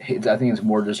together, I think it's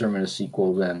more deserving a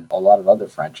sequel than a lot of other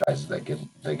franchises that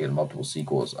get multiple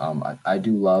sequels. I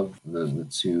do love the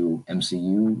two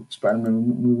MCU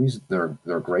Spider-Man movies. They're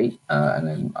great, and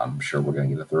then I'm sure we're going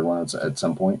to get a third one at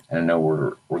some point. And I know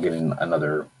we're getting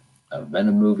another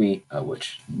Venom movie,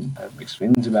 which I have mixed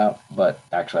feelings about. But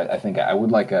actually, I think I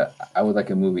would like a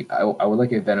movie. I would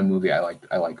like a Venom movie. I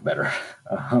like better.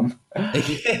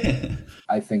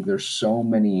 I think there's so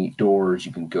many doors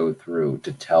you can go through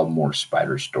to tell more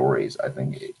spider stories. I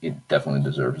think it definitely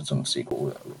deserves its own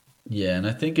sequel. Yeah, and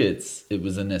I think it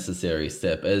was a necessary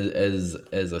step. As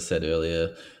I said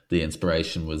earlier, the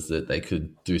inspiration was that they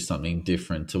could do something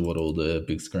different to what all the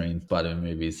big screen Spider-Man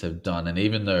movies have done. And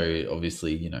even though,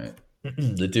 obviously,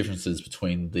 the differences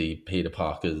between the Peter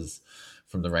Parkers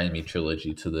from the Raimi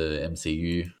trilogy to the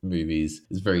MCU movies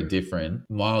is very different,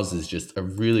 Miles is just a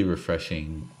really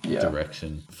refreshing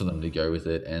direction for them to go with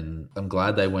it. And I'm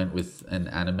glad they went with an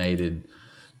animated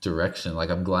direction.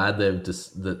 Like, I'm glad they've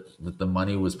just that the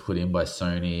money was put in by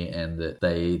Sony, and that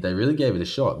they really gave it a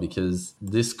shot, because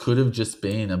this could have just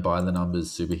been a by the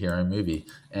numbers superhero movie.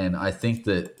 And I think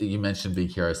that you mentioned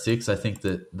Big Hero 6. I think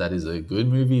that is a good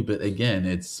movie, but again,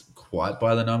 it's quite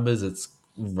by the numbers. It's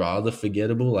rather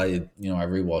forgettable. I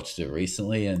rewatched it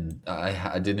recently, and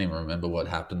I didn't even remember what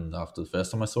happened after the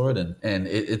first time I saw it, and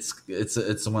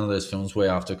it's one of those films where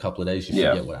after a couple of days you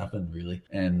Yeah. forget what happened really.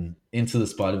 And Into the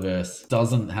Spider-Verse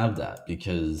doesn't have that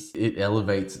because it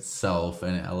elevates itself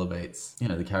and it elevates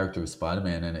the character of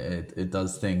Spider-Man, and it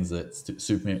does things that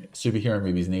superhero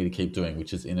movies need to keep doing,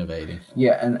 which is innovating.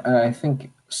 Yeah, and I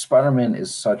think Spider-Man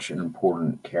is such an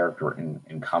important character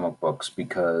in comic books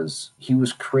because he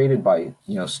was created by,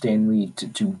 Stan Lee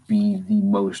to be the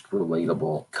most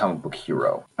relatable comic book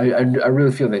hero. I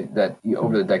really feel that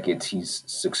over the decades he's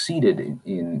succeeded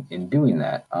in doing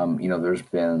that. There's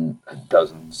been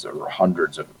dozens or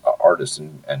hundreds of artists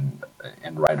and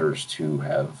writers to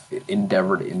have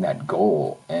endeavored in that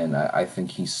goal, and I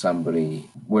think he's somebody,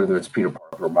 whether it's Peter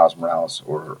Parker or Miles Morales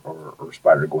or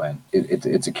Spider Gwen,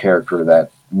 it's a character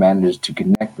that manages to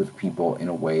connect with people in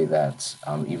a way that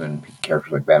even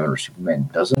characters like Batman or Superman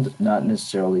doesn't, not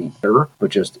necessarily better,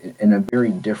 but just in a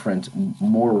very different,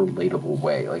 more relatable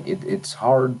way. Like it's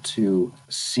hard to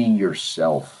see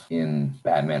yourself in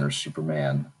Batman or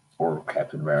Superman or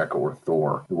Captain America or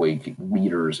Thor, the way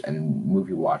readers and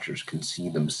movie watchers can see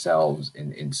themselves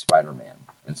in Spider-Man.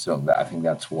 And so I think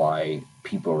that's why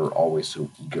people are always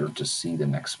so eager to see the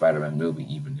next Spider-Man movie,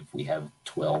 even if we have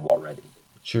 12 already.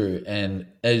 True. And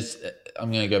as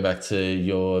I'm going to go back to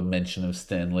your mention of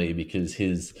Stan Lee, because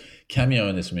his cameo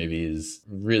in this movie is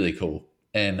really cool.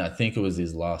 And I think it was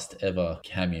his last ever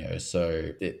cameo.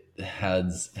 So it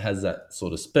has that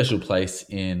sort of special place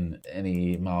in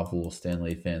any Marvel or Stan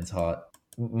Lee fan's heart.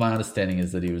 My understanding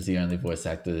is that he was the only voice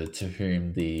actor to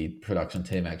whom the production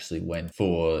team actually went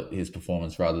for his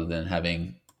performance rather than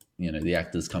having, the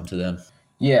actors come to them.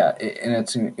 Yeah, and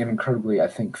it's an incredibly, I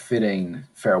think, fitting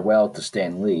farewell to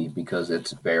Stan Lee because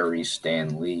it's very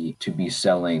Stan Lee to be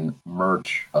selling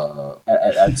merch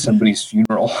at somebody's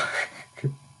funeral.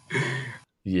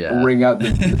 Yeah. Wring out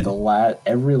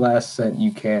every last cent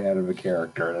you can out of a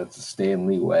character. That's a Stan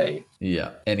Lee way.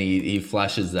 Yeah, and he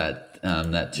flashes that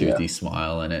toothy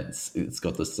smile, and it's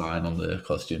got the sign on the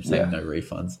costume saying no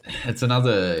refunds. It's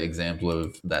another example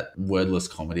of that wordless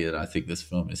comedy that I think this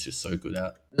film is just so good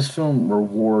at. This film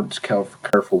rewards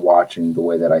careful watching the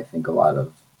way that I think a lot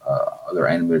of other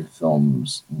animated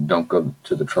films don't go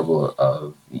to the trouble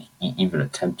of even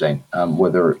attempting.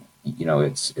 Whether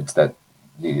it's that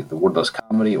the wordless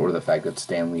comedy, or the fact that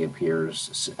Stan Lee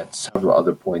appears at several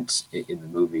other points in the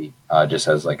movie just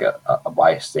as like a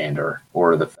bystander,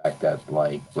 or the fact that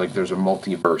like there's a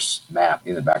multiverse map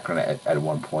in the background at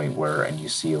one point and you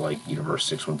see like Universe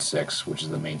 616, which is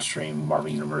the mainstream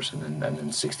Marvel universe, and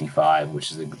then 65,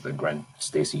 which is the Gwen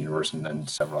Stacy universe, and then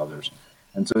several others.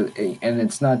 And so, and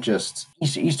it's not just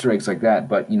Easter eggs like that,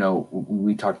 but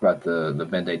we talked about the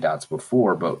Venn dots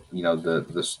before, but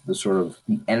the sort of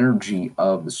the energy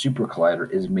of the super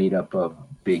collider is made up of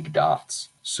big dots.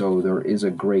 So there is a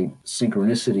great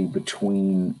synchronicity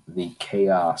between the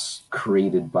chaos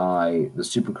created by the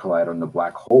super collider and the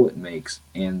black hole it makes,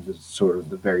 and the sort of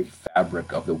the very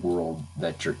fabric of the world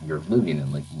that you're living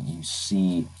in. Like you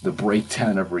see the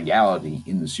breakdown of reality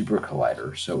in the super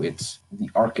collider. So it's the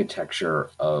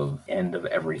architecture of end of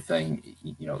everything,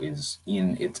 is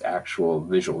in its actual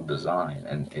visual design,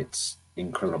 and it's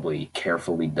incredibly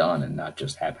carefully done and not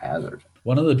just haphazard.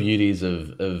 One of the beauties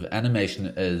of animation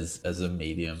as a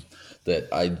medium that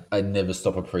I never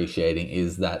stop appreciating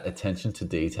is that attention to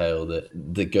detail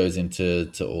that goes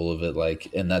into all of it.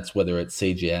 And that's whether it's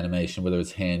CG animation, whether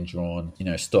it's hand drawn,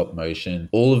 stop motion,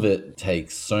 all of it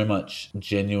takes so much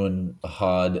genuine,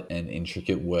 hard and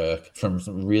intricate work from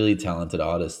some really talented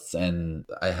artists. And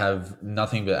I have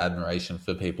nothing but admiration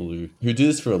for people who do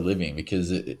this for a living,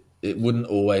 because it wouldn't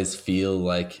always feel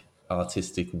like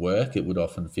artistic work. It would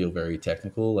often feel very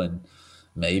technical and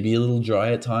maybe a little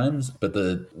dry at times, but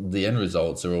the end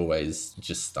results are always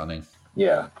just stunning.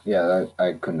 Yeah,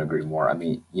 I couldn't agree more. I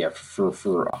mean, for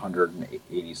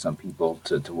 180 some people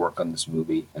to work on this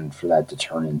movie, and for that to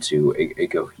turn into a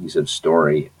cohesive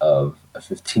story of a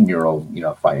 15-year-old,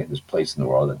 finding his place in the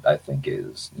world, I think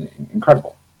is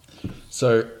incredible.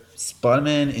 So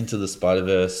Spider-Man Into the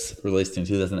Spider-Verse, released in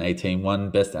 2018,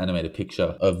 won Best Animated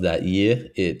Picture of that year.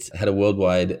 It had a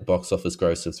worldwide box office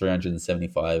gross of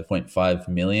 $375.5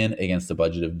 million against a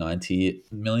budget of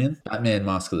 $90 million. Batman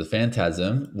Mask of the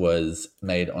Phantasm was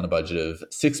made on a budget of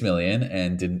 $6 million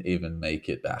and didn't even make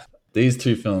it back. These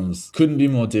two films couldn't be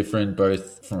more different,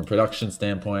 both from a production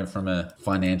standpoint, from a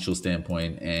financial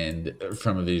standpoint, and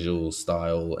from a visual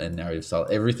style and narrative style.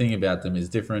 Everything about them is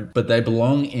different, but they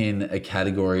belong in a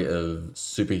category of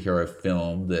superhero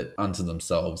film that unto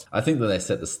themselves. I think that they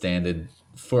set the standard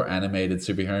for animated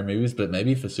superhero movies, but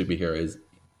maybe for superheroes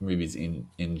movies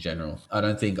in general. I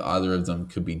don't think either of them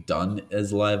could be done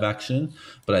as live action,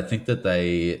 but I think that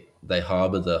they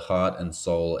harbor the heart and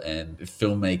soul and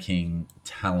filmmaking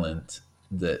talent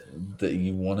that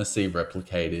you want to see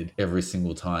replicated every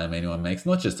single time anyone makes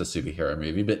not just a superhero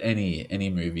movie, but any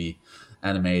movie,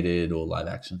 animated or live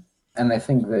action. And I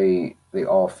think they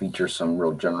all feature some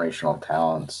real generational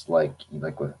talents. Like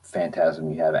with Phantasm,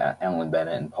 you have Alan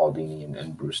Bennett and Paul Dini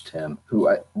and Bruce Timm,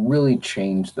 who really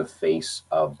changed the face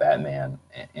of Batman.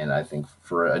 And I think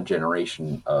for a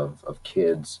generation of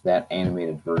kids, that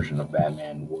animated version of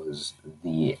Batman was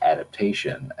the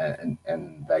adaptation,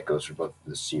 and that goes for both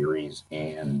the series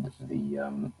and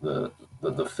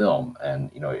the film.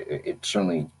 And it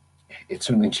certainly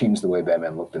changed the way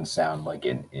Batman looked and sound, like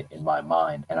in my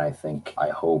mind. And I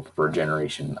hope for a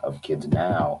generation of kids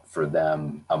now, for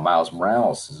them, Miles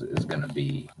Morales is going to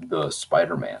be the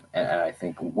Spider-Man. And I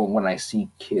think when I see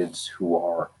kids who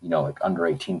are like under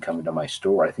 18 coming to my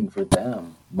store, I think for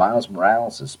them, Miles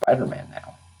Morales is Spider-Man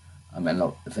now. And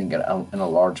I think in a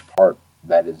large part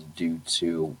that is due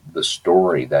to the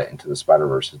story that Into the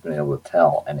Spider-Verse has been able to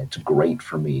tell. And it's great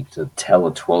for me to tell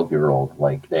a 12-year-old,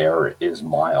 like, there is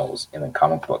Miles in a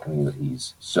comic book, and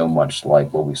he's so much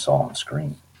like what we saw on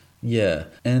screen. Yeah,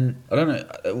 and I don't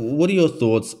know, what are your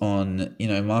thoughts on,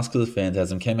 Mask of the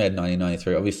Phantasm came out in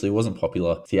 1993. Obviously, it wasn't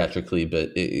popular theatrically, but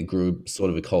it grew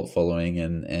sort of a cult following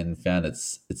and found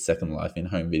its second life in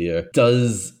home video.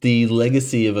 Does the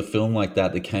legacy of a film like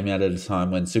that came out at a time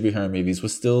when superhero movies were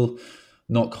still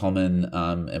not common,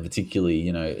 and particularly,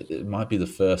 it might be the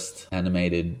first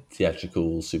animated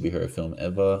theatrical superhero film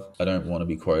ever. I don't want to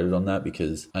be quoted on that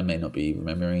because I may not be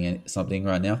remembering something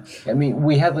right now. I mean,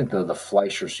 we had like the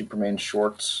Fleischer Superman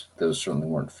shorts. Those certainly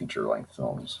weren't feature-length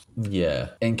films. Yeah,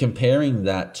 and comparing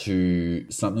that to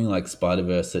something like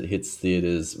Spider-Verse that hits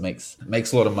theaters, makes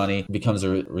a lot of money, becomes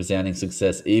a resounding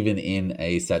success, even in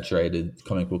a saturated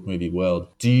comic book movie world.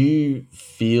 Do you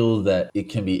feel that it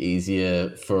can be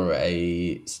easier for a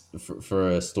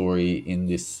story in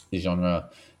this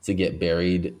genre to get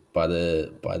buried by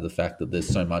the fact that there's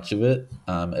so much of it,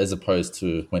 as opposed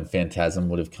to when Phantasm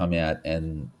would have come out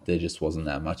and there just wasn't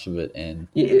that much of it, and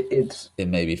it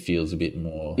maybe feels a bit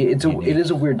more unique. It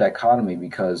is a weird dichotomy,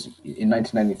 because in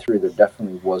 1993 there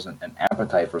definitely wasn't an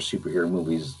appetite for superhero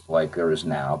movies like there is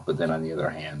now, but then on the other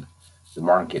hand, the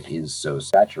market is so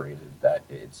saturated that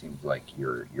it seems like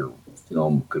your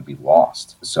film could be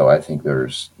lost. So I think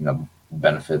there's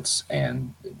benefits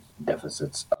and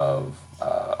deficits of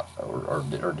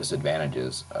or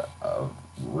disadvantages of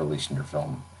releasing your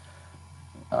film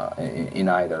in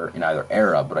either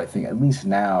era. But I think at least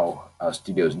now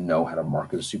studios know how to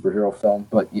market a superhero film.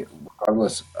 But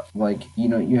regardless,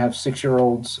 you have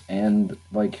 6-year-olds and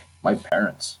like my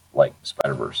parents like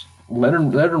Spider-Verse.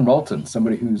 Leonard Moulton,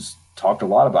 somebody who's talked a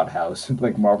lot about how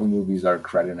like Marvel movies are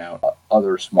crediting out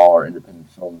other smaller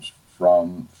independent films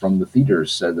from the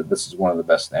theaters, said that this is one of the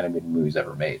best animated movies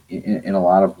ever made. In a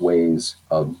lot of ways,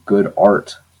 good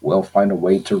art will find a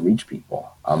way to reach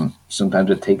people. Sometimes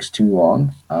it takes too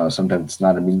long. Sometimes it's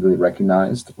not immediately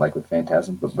recognized, like with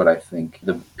Phantasm. But I think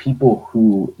the people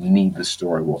who need the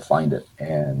story will find it.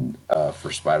 And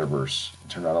for Spider-Verse, it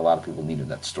turned out a lot of people needed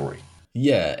that story.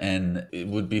 Yeah, and it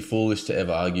would be foolish to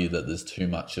ever argue that there's too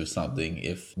much of something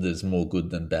if there's more good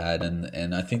than bad,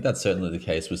 and I think that's certainly the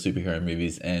case with superhero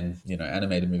movies and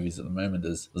animated movies at the moment.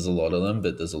 There's a lot of them,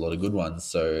 but there's a lot of good ones.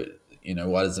 So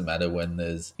why does it matter when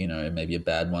there's maybe a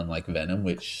bad one like Venom,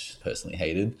 which I personally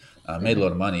hated, made a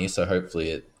lot of money, so hopefully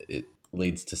it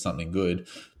leads to something good.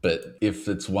 But if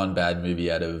it's one bad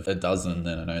movie out of a dozen,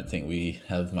 then I don't think we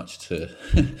have much to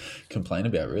complain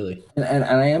about, really. And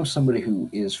I am somebody who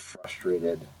is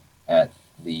frustrated at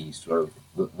the sort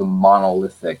of the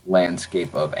monolithic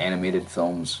landscape of animated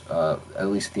films, at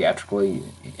least theatrically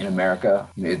in America.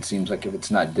 It seems like if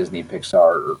it's not Disney,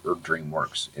 Pixar, or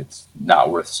DreamWorks, it's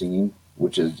not worth seeing,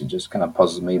 which is just kind of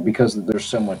puzzles me, because there's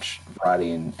so much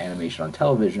variety in animation on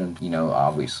television.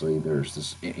 Obviously there's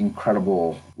this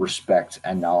incredible respect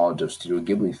and knowledge of Studio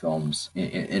Ghibli films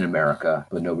in America,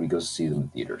 but nobody goes to see them in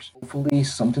theaters. Hopefully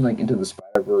something like Into the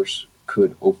Spider-Verse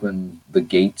could open the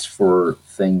gates for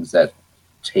things that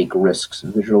take risks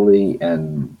visually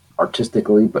and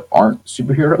artistically, but aren't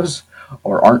superheroes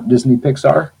or aren't Disney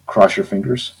Pixar. Cross your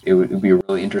fingers. It would be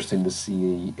really interesting to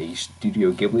see a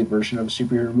Studio Ghibli version of a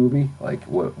superhero movie, like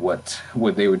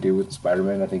what they would do with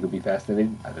Spider-Man. I think would be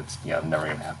fascinating. That's never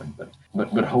gonna happen,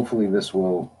 but hopefully this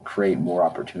will create more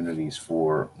opportunities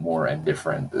for more and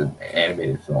different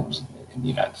animated films in the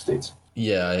United States.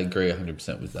 Yeah, I agree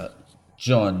 100% with that.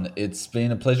 John, it's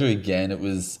been a pleasure again.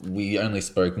 We only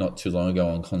spoke not too long ago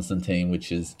on Constantine,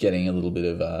 which is getting a little bit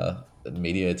of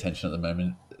media attention at the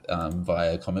moment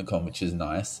via Comic Con, which is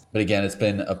nice. But again, it's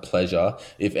been a pleasure.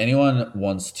 If anyone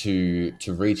wants to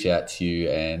reach out to you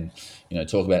and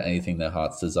talk about anything their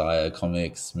hearts desire,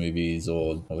 comics, movies,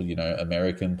 or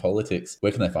American politics,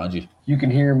 where can they find you? You can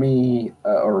hear me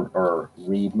or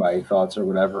read my thoughts or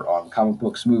whatever on comic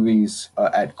books, movies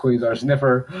at Quasar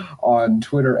Sniffer on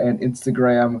Twitter and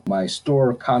Instagram. My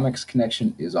store, Comics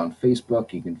Connection, is on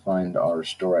Facebook. You can find our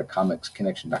store at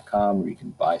comicsconnection.com where you can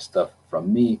buy stuff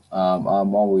from me.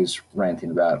 I'm always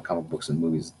ranting about comic books and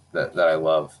movies that I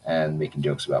love and making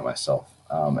jokes about myself.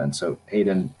 And so,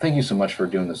 Hayden, thank you so much for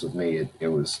doing this with me. It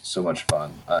was so much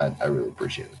fun. I really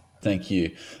appreciate it. Thank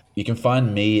you. You can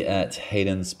find me at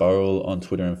Hayden Spurrell on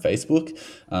Twitter and Facebook,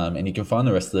 and you can find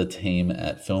the rest of the team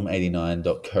at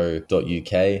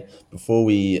film89.co.uk. Before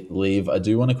we leave, I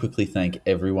do want to quickly thank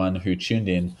everyone who tuned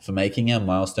in for making our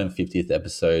milestone 50th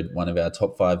episode one of our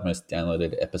top 5 most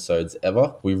downloaded episodes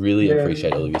ever. We really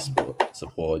appreciate all of your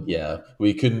support. Yeah,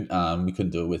 we couldn't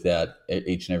do it without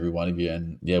each and every one of you,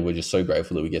 and yeah, we're just so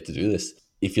grateful that we get to do this.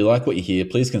 If you like what you hear,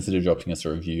 please consider dropping us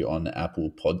a review on Apple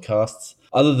Podcasts.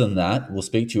 Other than that, we'll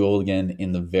speak to you all again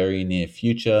in the very near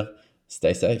future.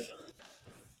 Stay safe.